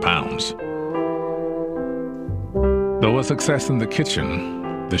 300 pounds. Though a success in the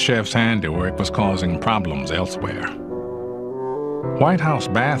kitchen, the chef's handiwork was causing problems elsewhere. White House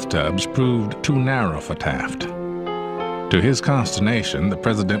bathtubs proved too narrow for Taft. To his consternation, the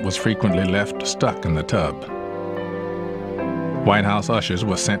president was frequently left stuck in the tub. White House ushers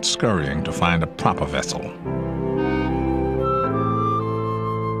were sent scurrying to find a proper vessel.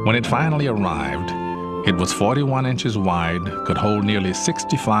 When it finally arrived, it was 41 inches wide, could hold nearly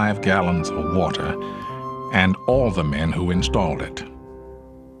 65 gallons of water, and all the men who installed it.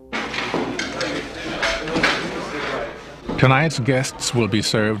 Tonight's guests will be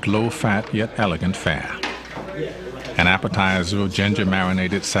served low-fat yet elegant fare. An appetizer of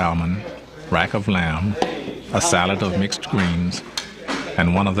ginger-marinated salmon, rack of lamb, a salad of mixed greens,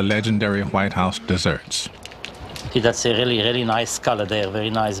 and one of the legendary White House desserts. That's a really nice color there, very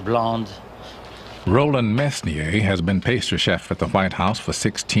nice blonde. Roland Mesnier has been pastry chef at the White House for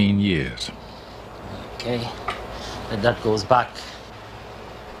 16 years. Okay, and that goes back.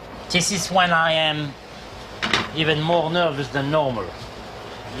 This is when I am even more nervous than normal.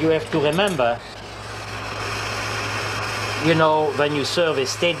 You have to remember, you know, when you serve a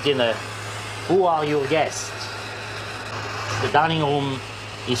state dinner, who are your guests? The dining room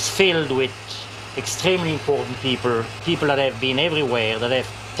is filled with extremely important people, people that have been everywhere, that have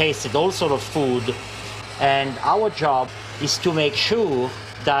tasted all sorts of food, and our job is to make sure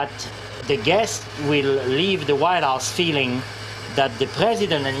that the guests will leave the White House feeling that the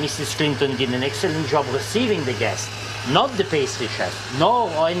President and Mrs. Clinton did an excellent job receiving the guests, not the pastry chef, nor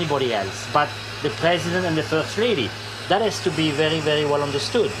anybody else, but the President and the First Lady. That has to be very, very well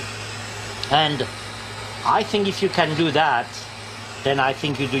understood. And I think if you can do that, then I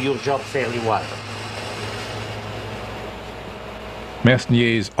think you do your job fairly well.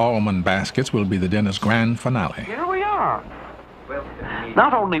 Mesnier's almond baskets will be the dinner's grand finale. Here we are.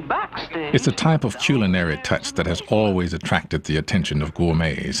 Not only backstage. It's a type of culinary touch that has always attracted the attention of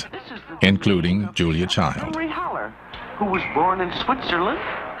gourmets, including Julia Child. Henry Haller, who was born in Switzerland,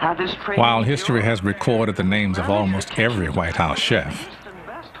 had his training. While history has recorded the names of almost every White House chef,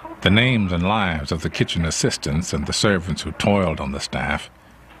 the names and lives of the kitchen assistants and the servants who toiled on the staff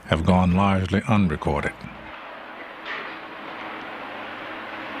have gone largely unrecorded.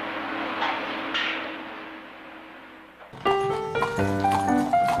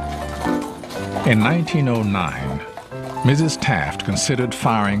 In 1909, Mrs. Taft considered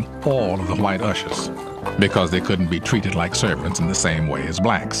firing all of the white ushers because they couldn't be treated like servants in the same way as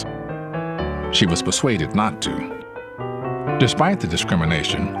blacks. She was persuaded not to. Despite the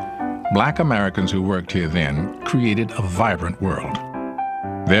discrimination, Black Americans who worked here then created a vibrant world.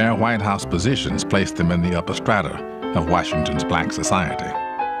 Their White House positions placed them in the upper strata, of Washington's black society.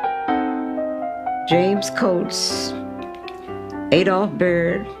 James Coates, Adolph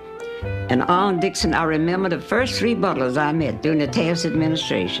Byrd, and Arlen Dixon. I remember the first 3 butlers I met during the Taft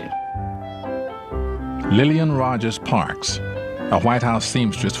administration. Lillian Rogers Parks, a White House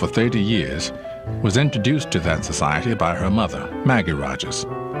seamstress for 30 years, was introduced to that society by her mother, Maggie Rogers,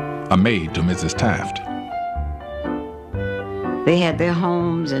 a maid to Mrs. Taft. They had their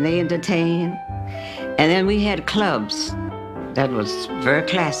homes and they entertained. And then we had clubs that was very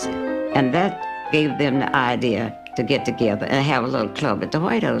classy. And that gave them the idea to get together and have a little club at the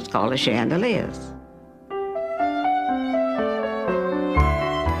White House called the Chandeliers.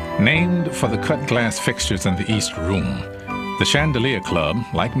 Named for the cut glass fixtures in the East Room, the Chandelier Club,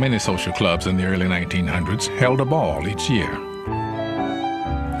 like many social clubs in the early 1900s, held a ball each year.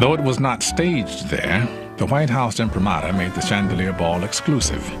 Though it was not staged there, the White House imprimatur made the Chandelier Ball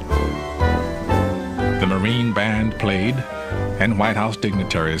exclusive. The Marine Band played, and White House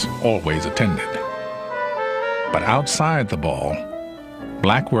dignitaries always attended. But outside the ball,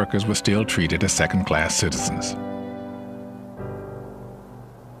 black workers were still treated as second-class citizens.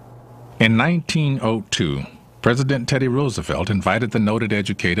 In 1902, President Teddy Roosevelt invited the noted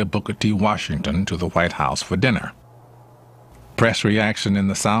educator Booker T. Washington to the White House for dinner. Press reaction in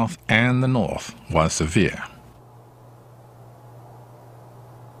the South and the North was severe.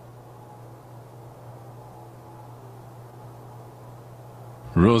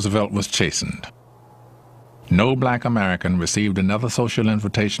 Roosevelt was chastened. No black American received another social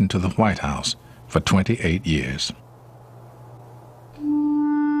invitation to the White House for 28 years.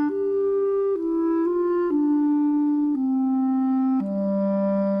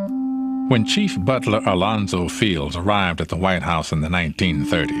 When Chief Butler Alonzo Fields arrived at the White House in the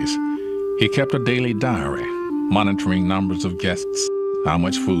 1930s, he kept a daily diary, monitoring numbers of guests, how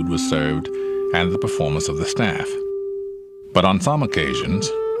much food was served, and the performance of the staff. But on some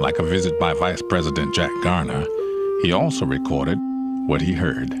occasions, like a visit by Vice President Jack Garner, he also recorded what he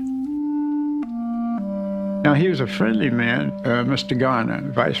heard. Now, he was a friendly man, Mr. Garner,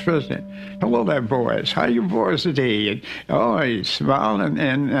 Vice President. Hello there, boys. How you boys today? And, oh, he smiled,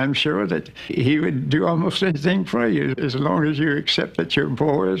 and I'm sure that he would do almost anything for you as long as you accept that you're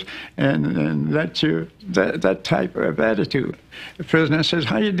boys and that type of attitude. The President says,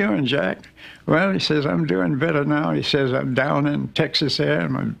 how you doing, Jack? Well, he says, I'm doing better now. He says, I'm down in Texas there,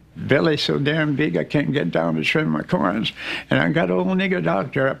 and my belly's so damn big I can't get down to trim my corns. And I got an old nigger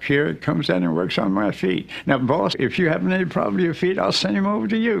doctor up here that comes in and works on my feet. Now, boss, if you have any problem with your feet, I'll send him over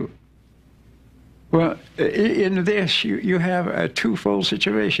to you. Well, in this, you have a twofold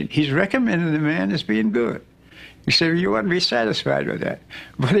situation. He's recommending the man as being good. You say, you ought to be satisfied with that.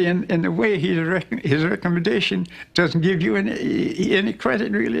 But in the way, his recommendation doesn't give you any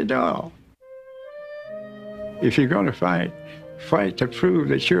credit really at all. If you're going to fight to prove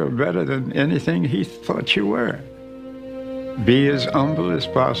that you're better than anything he thought you were. Be as humble as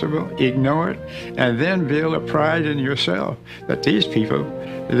possible, ignore it, and then build a pride in yourself that these people,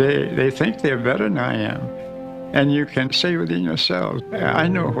 they think they're better than I am. And you can say within yourselves, I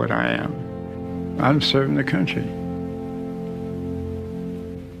know what I am. I'm serving the country.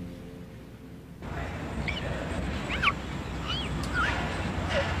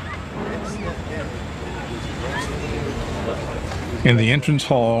 In the entrance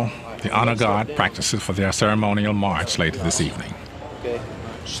hall, the honor guard practices for their ceremonial march later this evening. Okay.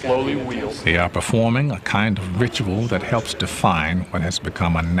 Slowly wheel. They are performing a kind of ritual that helps define what has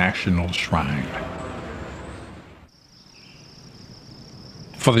become a national shrine.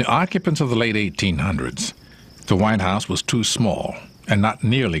 For the occupants of the late 1800s, the White House was too small and not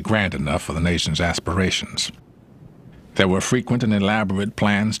nearly grand enough for the nation's aspirations. There were frequent and elaborate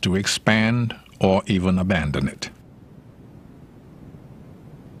plans to expand or even abandon it.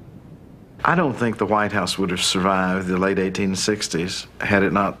 I don't think the White House would have survived the late 1860s had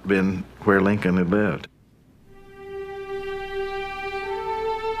it not been where Lincoln had lived.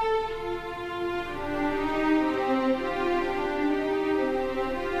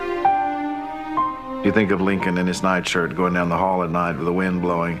 You think of Lincoln in his nightshirt going down the hall at night with the wind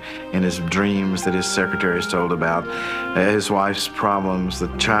blowing, in his dreams that his secretaries told about, his wife's problems, the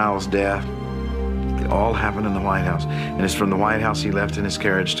child's death. It all happened in the White House. And it's from the White House he left in his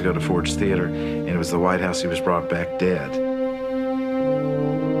carriage to go to Ford's Theater, and it was the White House he was brought back dead.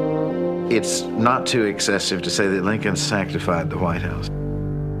 It's not too excessive to say that Lincoln sanctified the White House.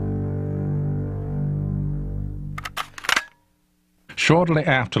 Shortly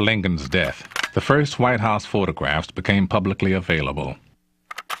after Lincoln's death, the first White House photographs became publicly available.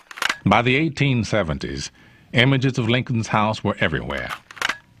 By the 1870s, images of Lincoln's house were everywhere.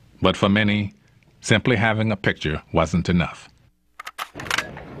 But for many, Simply having a picture wasn't enough.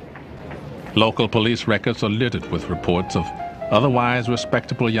 Local police records are littered with reports of otherwise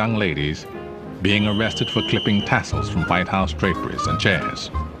respectable young ladies being arrested for clipping tassels from White House draperies and chairs.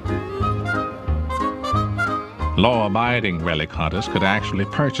 Law-abiding relic hunters could actually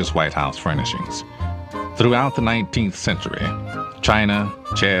purchase White House furnishings. Throughout the 19th century, china,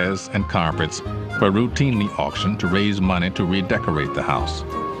 chairs, and carpets were routinely auctioned to raise money to redecorate the house.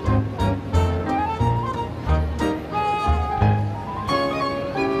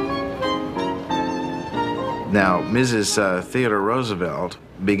 Now, Mrs. Theodore Roosevelt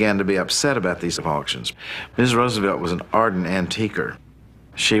began to be upset about these auctions. Mrs. Roosevelt was an ardent antiquer.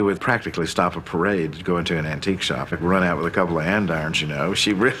 She would practically stop a parade to go into an antique shop and run out with a couple of andirons, you know.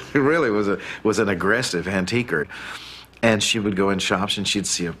 She really was an aggressive antiquer. And she would go in shops and she'd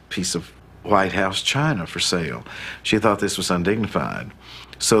see a piece of White House china for sale. She thought this was undignified.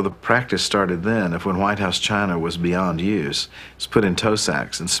 So the practice started then of when White House china was beyond use, it's put in tow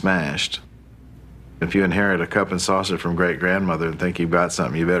sacks and smashed. If you inherit a cup and saucer from great-grandmother and think you've got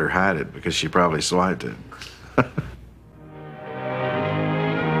something, you better hide it because she probably swiped it.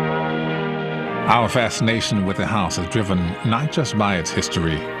 Our fascination with the house is driven not just by its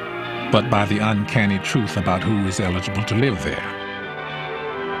history, but by the uncanny truth about who is eligible to live there.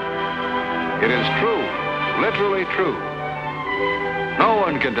 It is true, literally true. No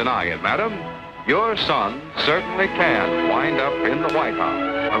one can deny it, madam. Your son certainly can wind up in the White House.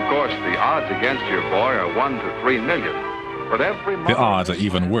 Of course, the odds against your boy are 1 to 3 million. But every The odds are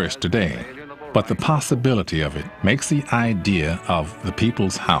even worse today, but the possibility of it makes the idea of the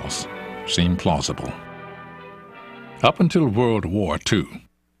people's house seem plausible. Up until World War II,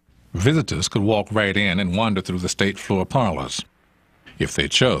 visitors could walk right in and wander through the state floor parlors. If they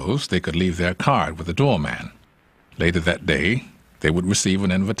chose, they could leave their card with the doorman. Later that day, they would receive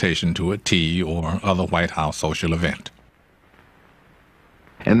an invitation to a tea or other White House social event.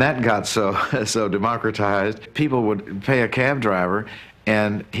 And that got so democratized, people would pay a cab driver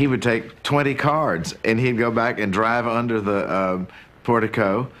and he would take 20 cards and he'd go back and drive under the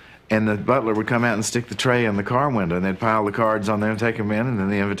portico, and the butler would come out and stick the tray in the car window, and they'd pile the cards on there and take them in, and then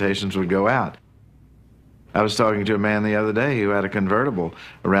the invitations would go out. I was talking to a man the other day who had a convertible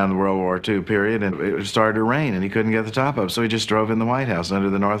around the World War II period, and it started to rain, and he couldn't get the top up, so he just drove in the White House under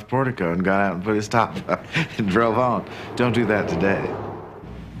the north portico and got out and put his top up and drove on. Don't do that today.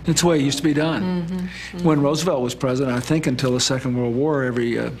 It's the way it used to be done. When Roosevelt was president, I think until the Second World War,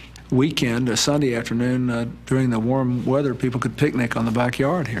 every weekend, a Sunday afternoon, during the warm weather, people could picnic on the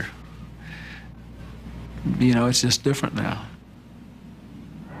backyard here. You know, it's just different now.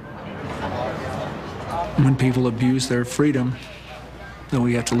 When people abuse their freedom, then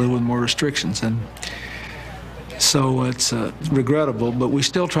we have to live with more restrictions. And so it's regrettable, but we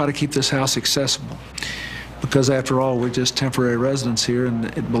still try to keep this house accessible. Because after all, we're just temporary residents here, and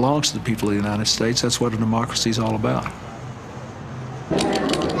it belongs to the people of the United States. That's what a democracy is all about.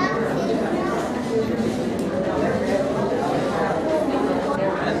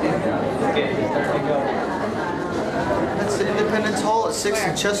 That's the Independence Hall at 6th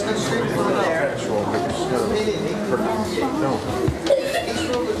and Chestnut Street. What room is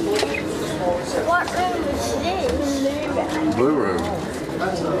this? Blue room.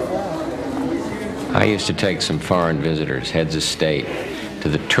 I used to take some foreign visitors, heads of state, to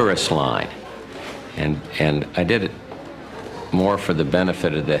the tourist line. And I did it more for the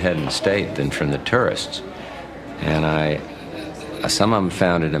benefit of the head of state than from the tourists. And some of them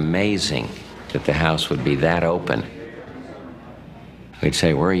found it amazing that the house would be that open. We'd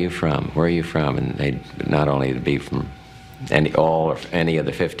say, "Where are you from? Where are you from?" And they'd not only be from any of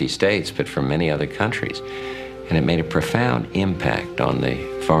the 50 states, but from many other countries. And it made a profound impact on the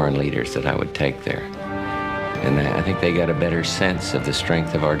foreign leaders that I would take there. And I think they got a better sense of the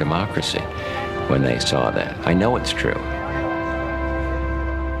strength of our democracy when they saw that. I know it's true.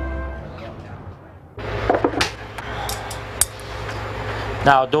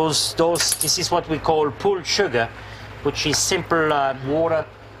 Now, this is what we call pulled sugar, which is simple water,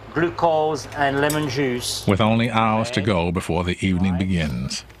 glucose, and lemon juice. With only hours to go before the evening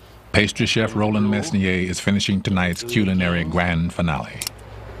begins, pastry chef Roland Mesnier is finishing tonight's culinary grand finale.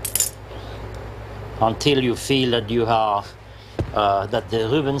 Until you feel that you are, that the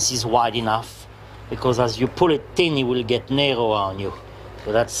Rubens is wide enough, because as you pull it thin, it will get narrow on you.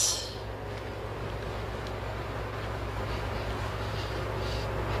 So that's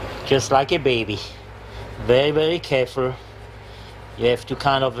just like a baby. Very, very careful. You have to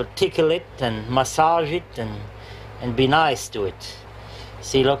kind of tickle it and massage it and be nice to it.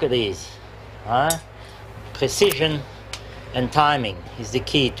 See, look at these. Precision and timing is the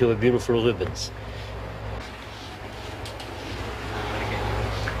key to a beautiful Rubens.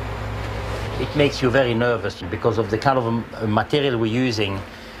 it makes you very nervous because of the kind of material we're using.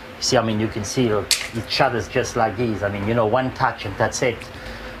 See, I mean, you can see it shutters just like these. I mean, you know, one touch and that's it.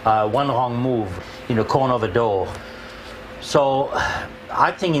 One wrong move in the corner of a door. So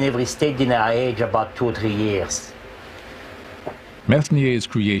I think in every state dinner I age about 2 or 3 years. Mesnier's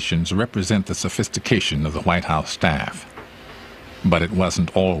creations represent the sophistication of the White House staff. But it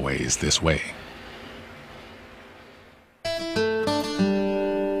wasn't always this way.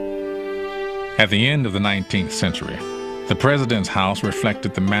 At the end of the 19th century, the president's house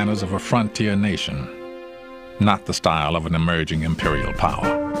reflected the manners of a frontier nation, not the style of an emerging imperial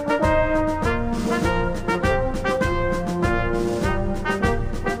power.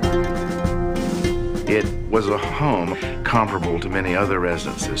 It was a home comparable to many other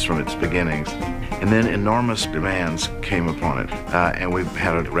residences from its beginnings. And then enormous demands came upon it. And we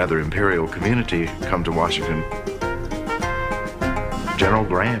had a rather imperial community come to Washington. General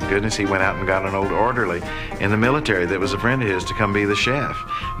Grant, goodness, he went out and got an old orderly in the military that was a friend of his to come be the chef.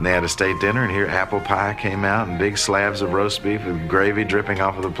 And they had a state dinner, and here apple pie came out and big slabs of roast beef with gravy dripping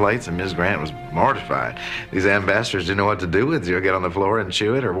off of the plates, and Ms. Grant was mortified. These ambassadors didn't know what to do with it. You'll get on the floor and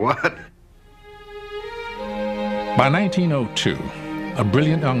chew it or what? By 1902, a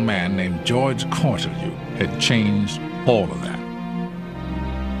brilliant young man named George Cortelyou had changed all of that.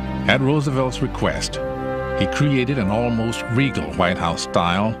 At Roosevelt's request, he created an almost regal White House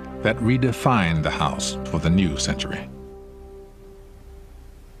style that redefined the house for the new century.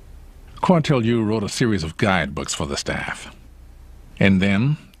 Cortelyou wrote a series of guidebooks for the staff. In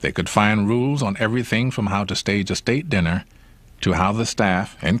them, they could find rules on everything from how to stage a state dinner to how the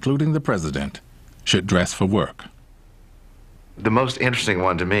staff, including the president, should dress for work. The most interesting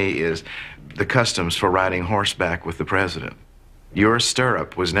one to me is the customs for riding horseback with the president. Your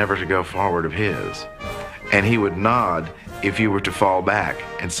stirrup was never to go forward of his, and he would nod if you were to fall back,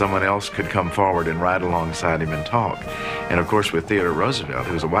 and someone else could come forward and ride alongside him and talk. And of course, with Theodore Roosevelt,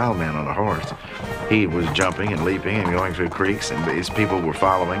 who was a wild man on a horse, he was jumping and leaping and going through creeks, and his people were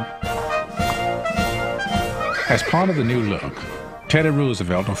following. As part of the new look, Teddy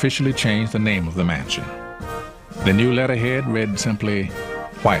Roosevelt officially changed the name of the mansion. The new letterhead read simply,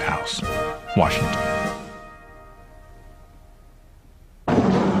 White House, Washington.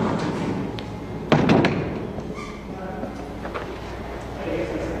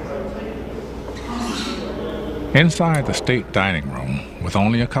 Inside the state dining room, with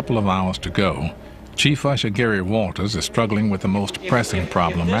only a couple of hours to go, Chief Usher Gary Walters is struggling with the most pressing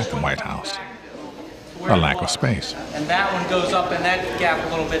problem at the White House, a lack of space. And that one goes up in that gap a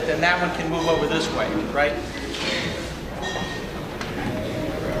little bit, then that one can move over this way, right?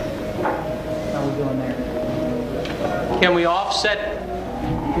 How are we doing there? Can we offset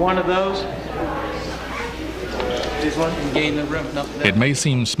one of those? This one? And gain the room? No, It may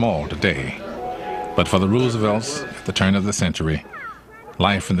seem small today, but for the Roosevelts at the turn of the century,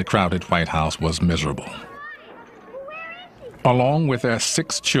 life in the crowded White House was miserable. Along with their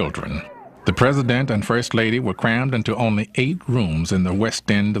 6 children, the President and First Lady were crammed into only 8 rooms in the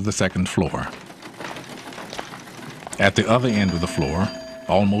west end of the 2nd floor. At the other end of the floor,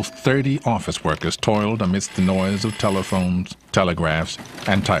 almost 30 office workers toiled amidst the noise of telephones, telegraphs,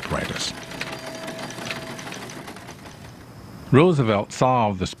 and typewriters. Roosevelt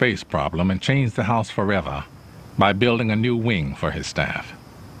solved the space problem and changed the house forever by building a new wing for his staff.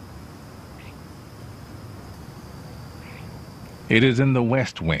 It is in the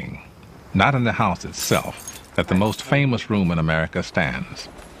West Wing, not in the house itself, that the most famous room in America stands,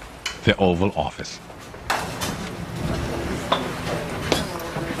 the Oval Office.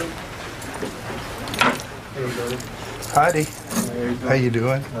 Heidi, how you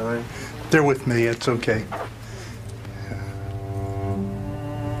doing? Hi. They're with me, it's okay.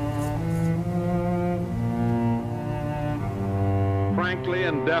 Frankly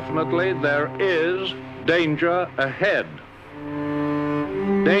and definitely, there is danger ahead.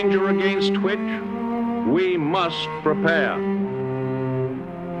 Danger against which we must prepare.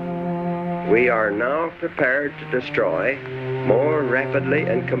 We are now prepared to destroy more rapidly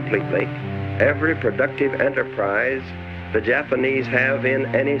and completely every productive enterprise the Japanese have in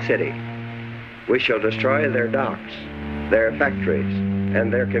any city. We shall destroy their docks, their factories,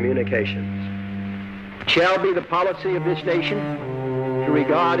 and their communications. It shall be the policy of this nation to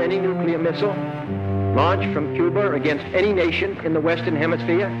regard any nuclear missile launched from Cuba against any nation in the Western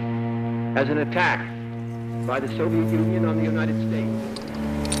Hemisphere as an attack by the Soviet Union on the United States.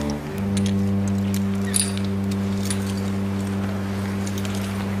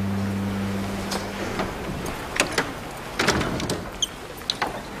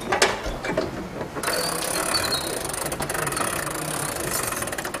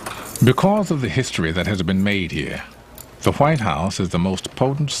 Because of the history that has been made here, the White House is the most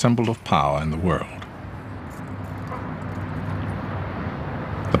potent symbol of power in the world.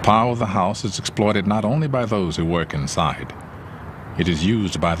 The power of the House is exploited not only by those who work inside, it is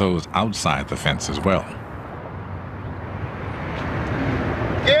used by those outside the fence as well.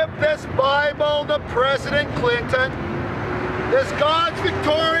 Give this Bible to President Clinton, this God's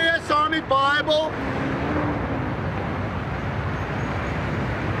Victorious Army Bible.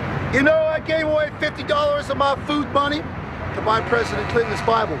 You know, I gave away $50 of my food money to buy President Clinton's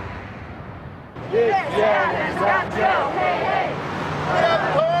Bible. This young has got to go, hey, hey. We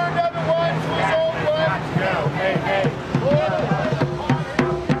have turned everyone's who's old one.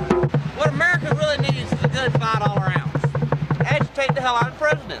 What America really needs is a good $5 ounce. Agitate the hell out of the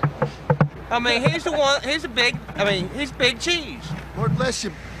president. I mean, he's the one, he's big cheese. Lord bless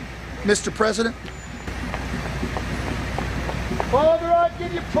you, Mr. President. Father, I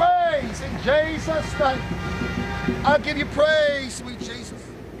give you praise in Jesus' name. I give you praise, sweet Jesus.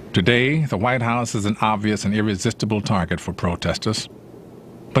 Today, the White House is an obvious and irresistible target for protesters.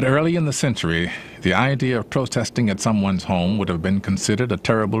 But early in the century, the idea of protesting at someone's home would have been considered a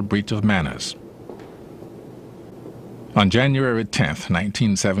terrible breach of manners. On January 10th,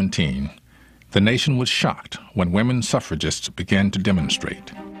 1917, the nation was shocked when women suffragists began to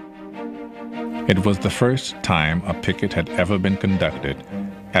demonstrate. It was the first time a picket had ever been conducted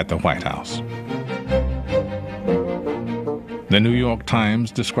at the White House. The New York Times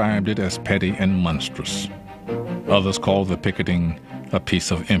described it as petty and monstrous. Others called the picketing a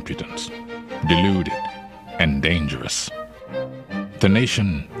piece of impudence, deluded and dangerous. The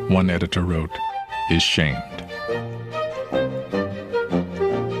nation, one editor wrote, is shamed.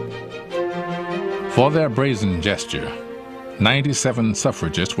 For their brazen gesture, 97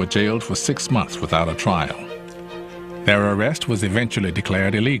 suffragists were jailed for 6 months without a trial. Their arrest was eventually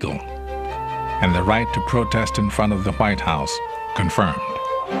declared illegal, and the right to protest in front of the White House confirmed.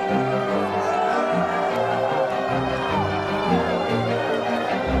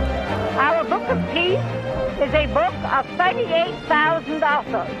 Our Book of Peace is a book of 38,000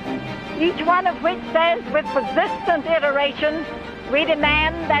 authors, each one of which says with persistent iteration, we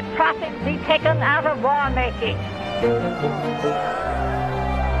demand that profit be taken out of war making. This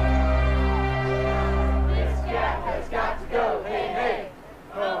Jack has got to go, hey, hey,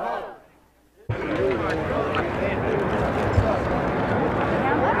 ho,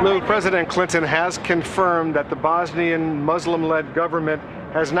 ho. Lou, President Clinton has confirmed that the Bosnian Muslim-led government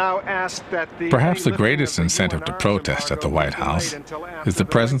has now asked that the... Perhaps the greatest incentive to protest at the White House is the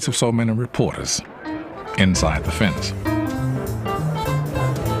presence of so many reporters inside the fence.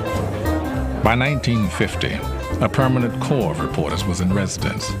 By 1950, a permanent corps of reporters was in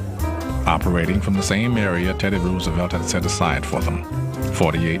residence, operating from the same area Teddy Roosevelt had set aside for them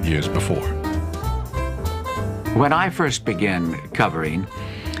 48 years before. When I first began covering,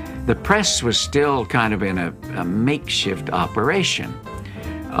 the press was still kind of in a makeshift operation.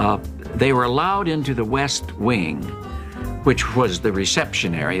 They were allowed into the West Wing, which was the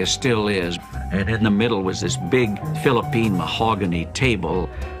reception area, still is, and in the middle was this big Philippine mahogany table,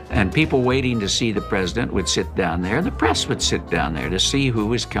 and people waiting to see the president would sit down there, and the press would sit down there to see who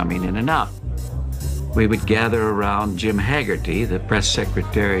was coming in and out. We would gather around Jim Haggerty, the press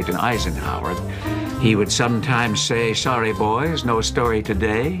secretary to Eisenhower. He would sometimes say, "Sorry, boys, no story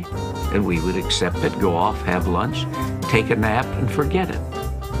today," and we would accept it, go off, have lunch, take a nap, and forget it.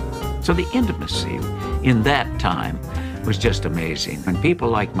 So the intimacy in that time was just amazing. And people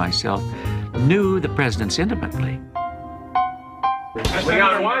like myself knew the presidents intimately.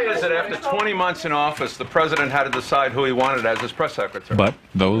 Leon, why is it after 20 months in office, the president had to decide who he wanted as his press secretary? But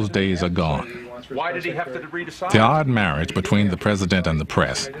those days are gone. Why did he have to redecide? The odd marriage between the president and the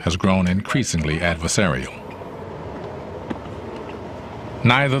press has grown increasingly adversarial.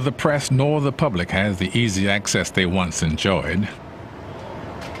 Neither the press nor the public has the easy access they once enjoyed.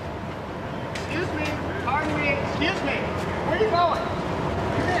 Excuse me, pardon me, excuse me. Where are you going?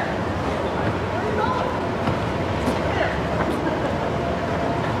 Come here. Where are you going? Come here.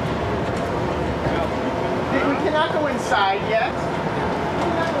 We cannot go inside yet. We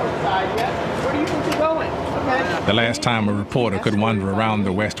cannot go inside yet. Where do you think you're going? Okay. The last time a reporter could wander around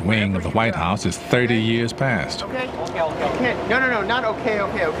the West Wing of the White House is 30 years past. Okay. Okay. No, not okay.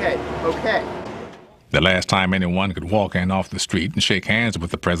 Okay. The last time anyone could walk in off the street and shake hands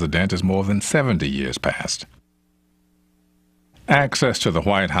with the president is more than 70 years past. Access to the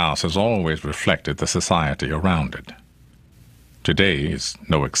White House has always reflected the society around it. Today is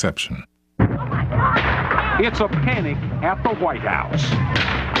no exception. It's a panic at the White House.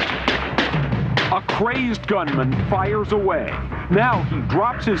 A crazed gunman fires away. Now he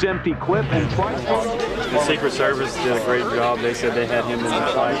drops his empty clip and tries to... The Secret Service did a great job. They said they had him in the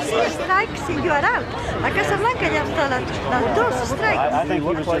fight. Strikes in your out. A Casablanca ya está las dos strikes. I think he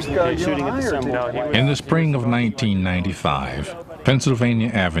was just shooting at the symbol. In the spring of 1995, Pennsylvania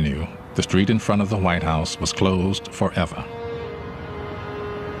Avenue, the street in front of the White House, was closed forever.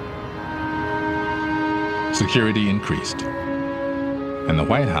 Security increased, and the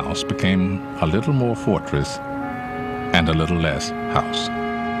White House became a little more fortress and a little less house.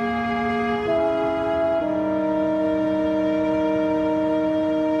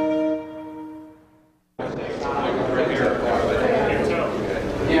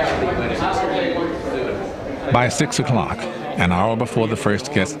 By 6 o'clock, an hour before the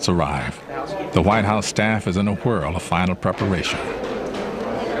first guests arrive, the White House staff is in a whirl of final preparation.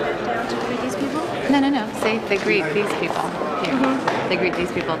 No. They greet these people here. They greet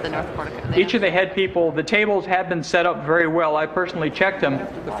these people at the North Portico. Each of the head people, the tables have been set up very well. I personally checked them.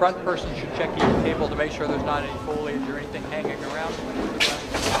 The front person should check each table to make sure there's not any foliage or anything hanging around.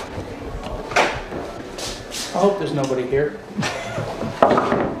 I hope there's nobody here.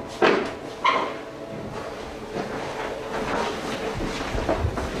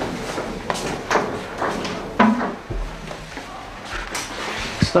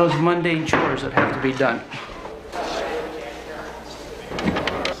 It's those mundane chores that have to be done.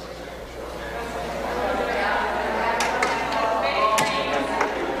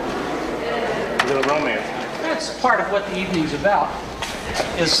 That's part of what the evening's about.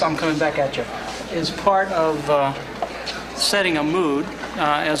 I'm coming back at you. Is part of setting a mood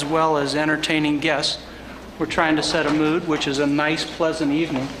as well as entertaining guests. We're trying to set a mood, which is a nice, pleasant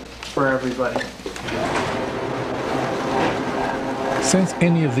evening for everybody. Since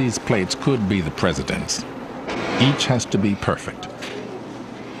any of these plates could be the president's, each has to be perfect.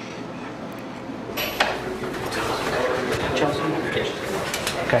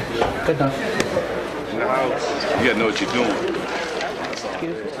 Okay, good enough. You gotta know what you're doing.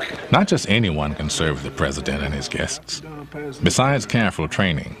 Not just anyone can serve the president and his guests. Besides careful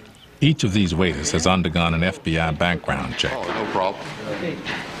training, each of these waiters has undergone an FBI background check. Oh, no problem.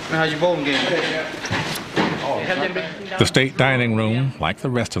 How's your bowling game? The state dining room, like the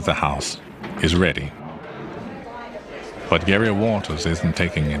rest of the house, is ready. But Gary Walters isn't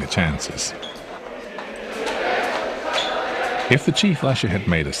taking any chances. If the chief usher had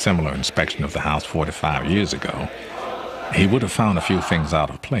made a similar inspection of the house 45 years ago, he would have found a few things out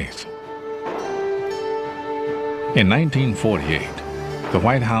of place. In 1948, the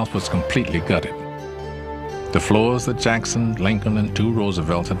White House was completely gutted. The floors that Jackson, Lincoln, and two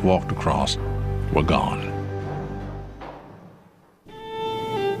Roosevelts had walked across were gone.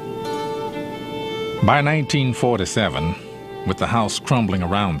 By 1947, with the house crumbling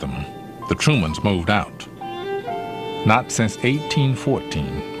around them, the Trumans moved out. Not since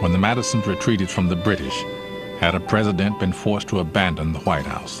 1814, when the Madisons retreated from the British, had a president been forced to abandon the White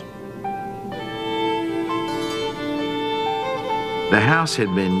House. The house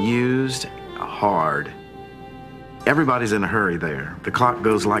had been used hard. Everybody's in a hurry there. The clock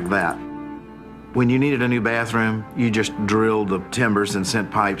goes like that. When you needed a new bathroom, you just drilled the timbers and sent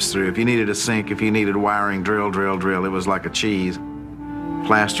pipes through. If you needed a sink, if you needed wiring, drill. It was like a cheese.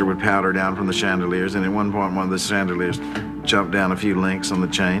 Plaster would powder down from the chandeliers, and at one point, one of the chandeliers jumped down a few links on the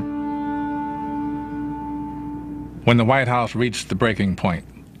chain. When the White House reached the breaking point,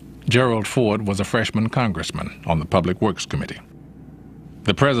 Gerald Ford was a freshman congressman on the Public Works Committee.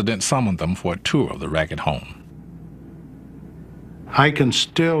 The president summoned them for a tour of the ragged home. I can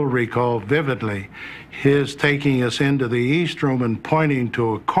still recall vividly his taking us into the East Room and pointing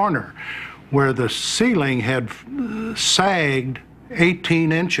to a corner where the ceiling had sagged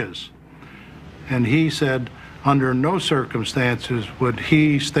 18 inches. And he said, under no circumstances would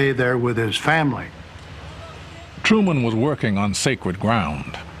he stay there with his family. Truman was working on sacred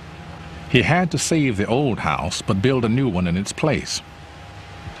ground. He had to save the old house, but build a new one in its place.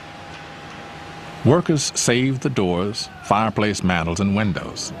 Workers saved the doors, fireplace mantels, and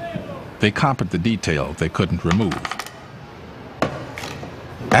windows. They copied the details they couldn't remove.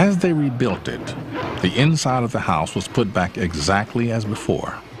 As they rebuilt it, the inside of the house was put back exactly as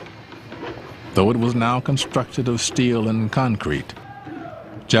before. Though it was now constructed of steel and concrete,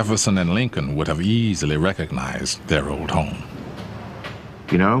 Jefferson and Lincoln would have easily recognized their old home.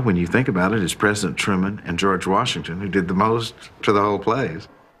 You know, when you think about it, it's President Truman and George Washington who did the most to the whole place.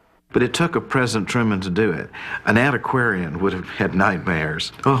 But it took a President Truman to do it. An antiquarian would have had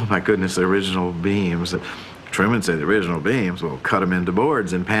nightmares. Oh my goodness, the original beams. Truman said the original beams, well, cut them into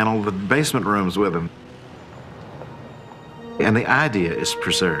boards and panel the basement rooms with them. And the idea is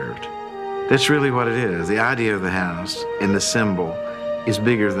preserved. That's really what it is. The idea of the house and the symbol is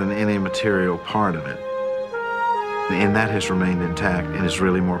bigger than any material part of it. And that has remained intact and is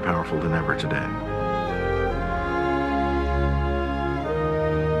really more powerful than ever today.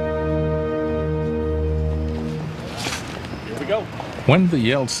 Here we go. When the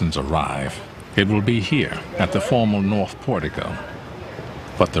Yeltsins arrive, it will be here at the formal north portico.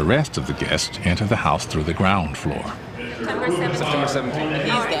 But the rest of the guests enter the house through the ground floor. September 17th.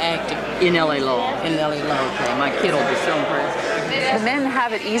 He's the actor in LA Law. In LA Law, okay. My kid will be so impressed. The men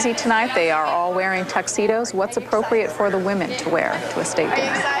have it easy tonight. They are all wearing tuxedos. What's appropriate for the women to wear to a state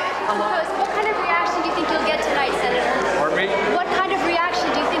dinner? What kind of reaction do you think you'll get tonight, Senator? Pardon me? What kind of reaction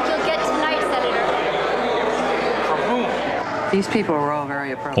do you think you'll get tonight, Senator? From whom? These people are all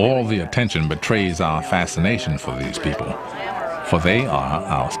very appropriate. All the attention betrays our fascination for these people, for they are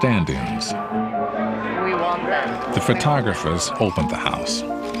our stand-ins. We want them. The photographers opened the house.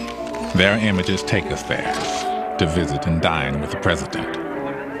 Their images take us there to visit and dine with the president,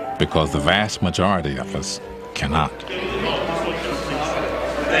 because the vast majority of us cannot.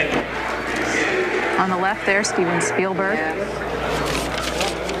 On the left there, Steven Spielberg.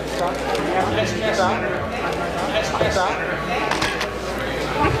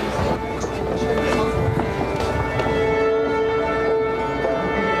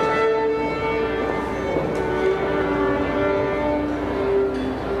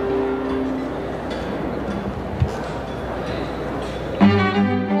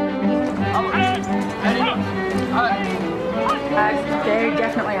 They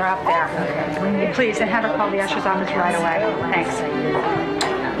definitely are up there. Please, and have her call the usher's office right away. Thanks.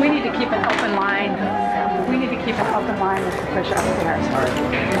 We need to keep an open line. We need to keep an open line as we push upstairs.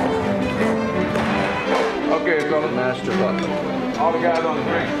 Okay, so Master Butler. All the guys on the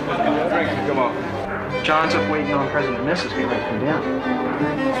drinks. Let's get the drinks and come up. John's up waiting on President and Mrs. Get ready to come down.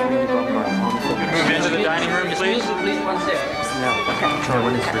 Move into the dining room, please. Please, one second. No. Okay. Troy,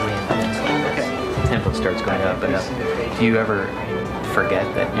 when it's really intense like this, the tempo starts going up and up. Do you ever forget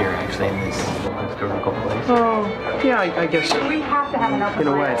that you're actually in this historical place? Oh, yeah, I guess we have to have an open in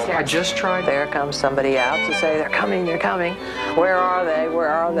a line way. upstairs. I just tried. There comes somebody out to say, they're coming, they're coming. Where are they? Where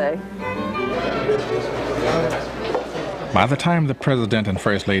are they? By the time the president and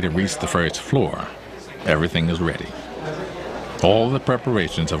first lady reach the first floor, everything is ready. All the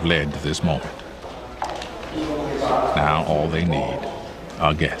preparations have led to this moment. Now all they need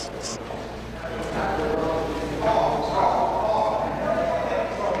are guests.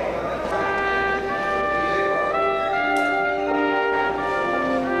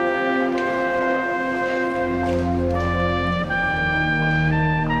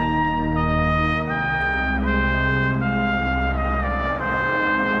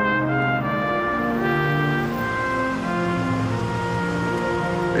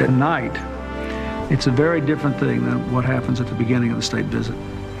 At night, it's a very different thing than what happens at the beginning of the state visit.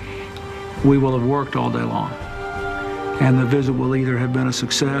 We will have worked all day long, and the visit will either have been a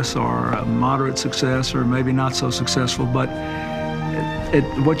success or a moderate success or maybe not so successful, but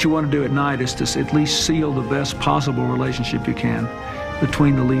what you want to do at night is to at least seal the best possible relationship you can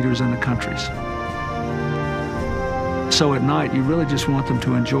between the leaders and the countries. So at night, you really just want them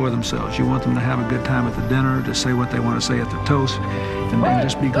to enjoy themselves. You want them to have a good time at the dinner, to say what they want to say at the toast, and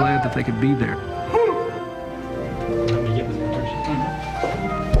just be glad that they could be there.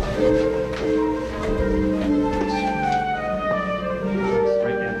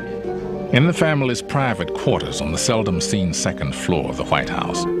 In the family's private quarters on the seldom seen second floor of the White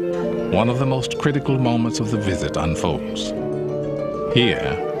House, one of the most critical moments of the visit unfolds.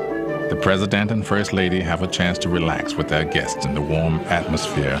 Here, the president and first lady have a chance to relax with their guests in the warm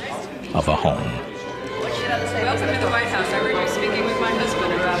atmosphere of a home. Welcome to the White House. I heard you speaking with my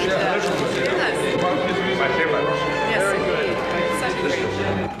husband about Yes,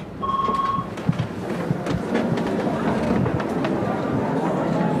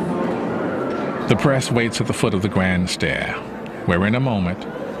 The press waits at the foot of the grand stair, where in a moment,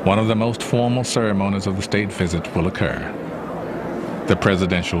 one of the most formal ceremonies of the state visit will occur. The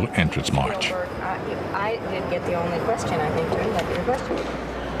presidential entrance march. I did get the only question, I think, turned up your question.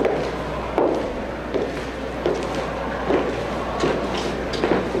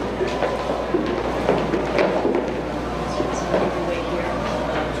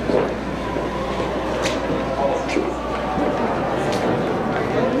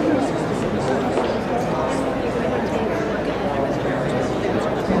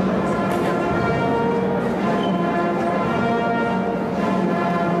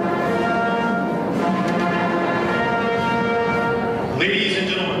 Ladies and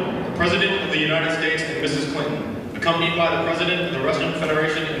gentlemen, the President of the United States and Mrs. Clinton, accompanied by the President of the Russian Federation.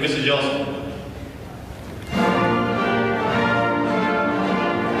 Federation, and Mrs. Yeltsin.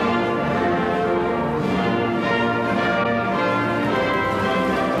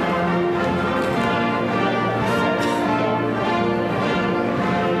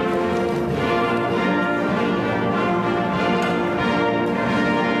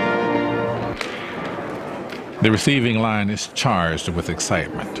 The receiving line is charged with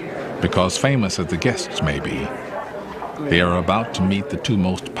excitement because, famous as the guests may be, they are about to meet the two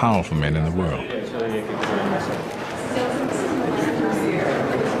most powerful men in the world.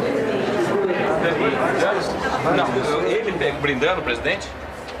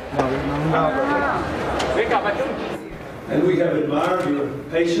 And we have admired your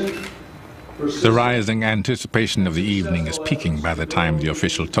patience. The rising anticipation of the evening is peaking by the time the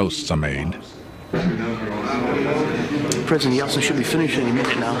official toasts are made. President Yeltsin should be finishing any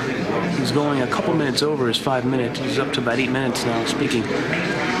minute now. He's going a couple minutes over his 5 minutes. He's up to about 8 minutes now speaking.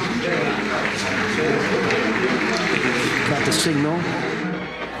 Got the signal.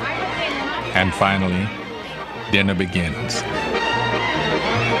 And finally, dinner begins.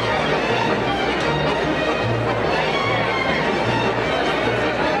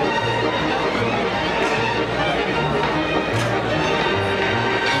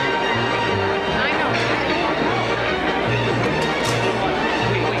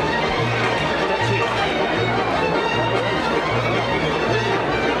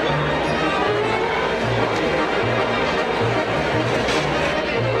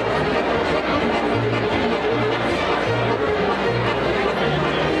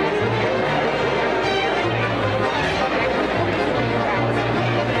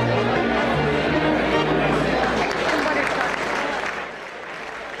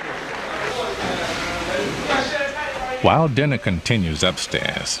 While dinner continues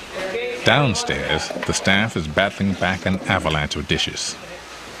upstairs, downstairs, the staff is battling back an avalanche of dishes.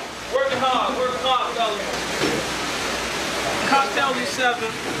 Working hard, fellas. Cocktails at 7.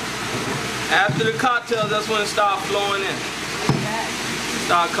 After the cocktails, that's when it starts flowing in.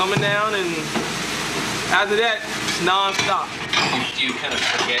 Start coming down, and after that, it's non-stop. Do you kind of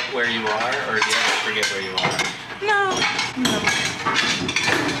forget where you are, or do you ever forget where you are? No.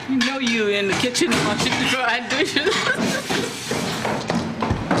 You know you in the kitchen watching the dry dishes.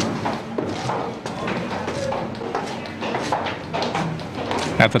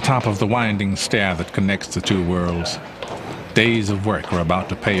 At the top of the winding stair that connects the two worlds, days of work are about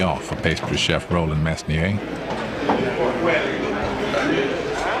to pay off for pastry chef Roland Mesnier.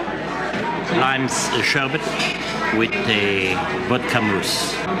 Lime's sherbet with a vodka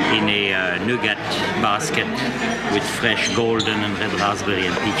mousse in a nougat basket with fresh golden and red raspberry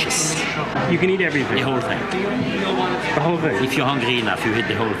and peaches. You can eat everything? The whole thing. The whole thing? If you're hungry enough, you eat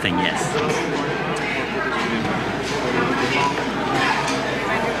the whole thing, yes.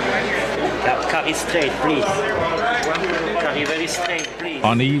 Curry straight, please. Curry very straight, please.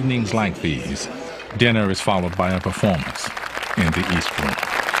 On evenings like these, dinner is followed by a performance in the East Room.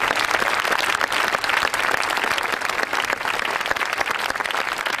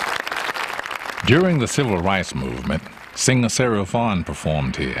 During the Civil Rights Movement, singer Sarah Vaughan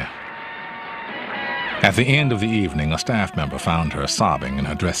performed here. At the end of the evening, a staff member found her sobbing in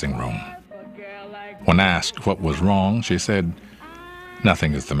her dressing room. When asked what was wrong, she said,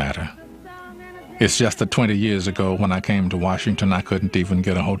 "Nothing is the matter. It's just that 20 years ago when I came to Washington, I couldn't even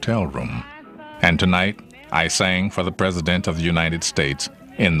get a hotel room. And tonight, I sang for the President of the United States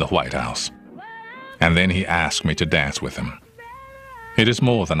in the White House. And then he asked me to dance with him. It is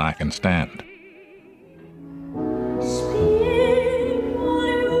more than I can stand."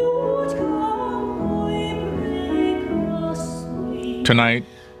 Tonight,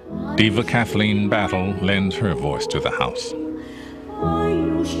 diva Kathleen Battle lends her voice to the house.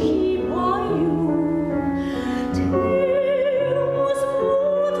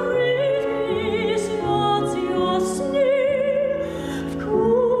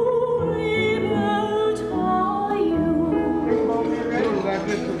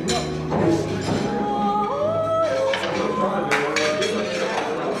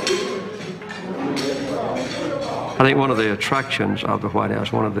 I think one of the attractions of the White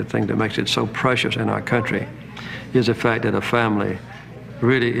House, one of the things that makes it so precious in our country, is the fact that a family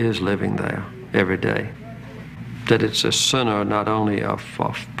really is living there every day. That it's a center not only of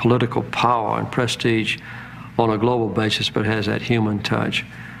political power and prestige on a global basis, but has that human touch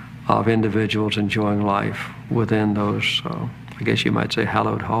of individuals enjoying life within those, I guess you might say,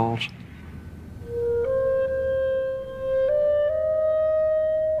 hallowed halls.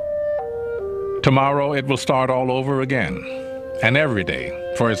 Tomorrow it will start all over again, and every day,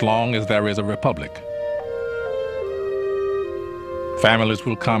 for as long as there is a republic. Families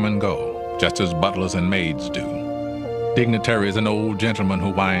will come and go, just as butlers and maids do. Dignitaries and old gentlemen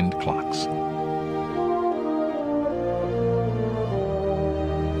who wind clocks.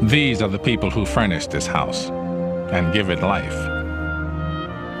 These are the people who furnish this house and give it life.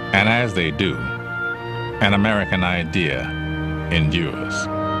 And as they do, an American idea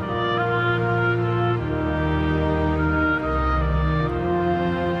endures.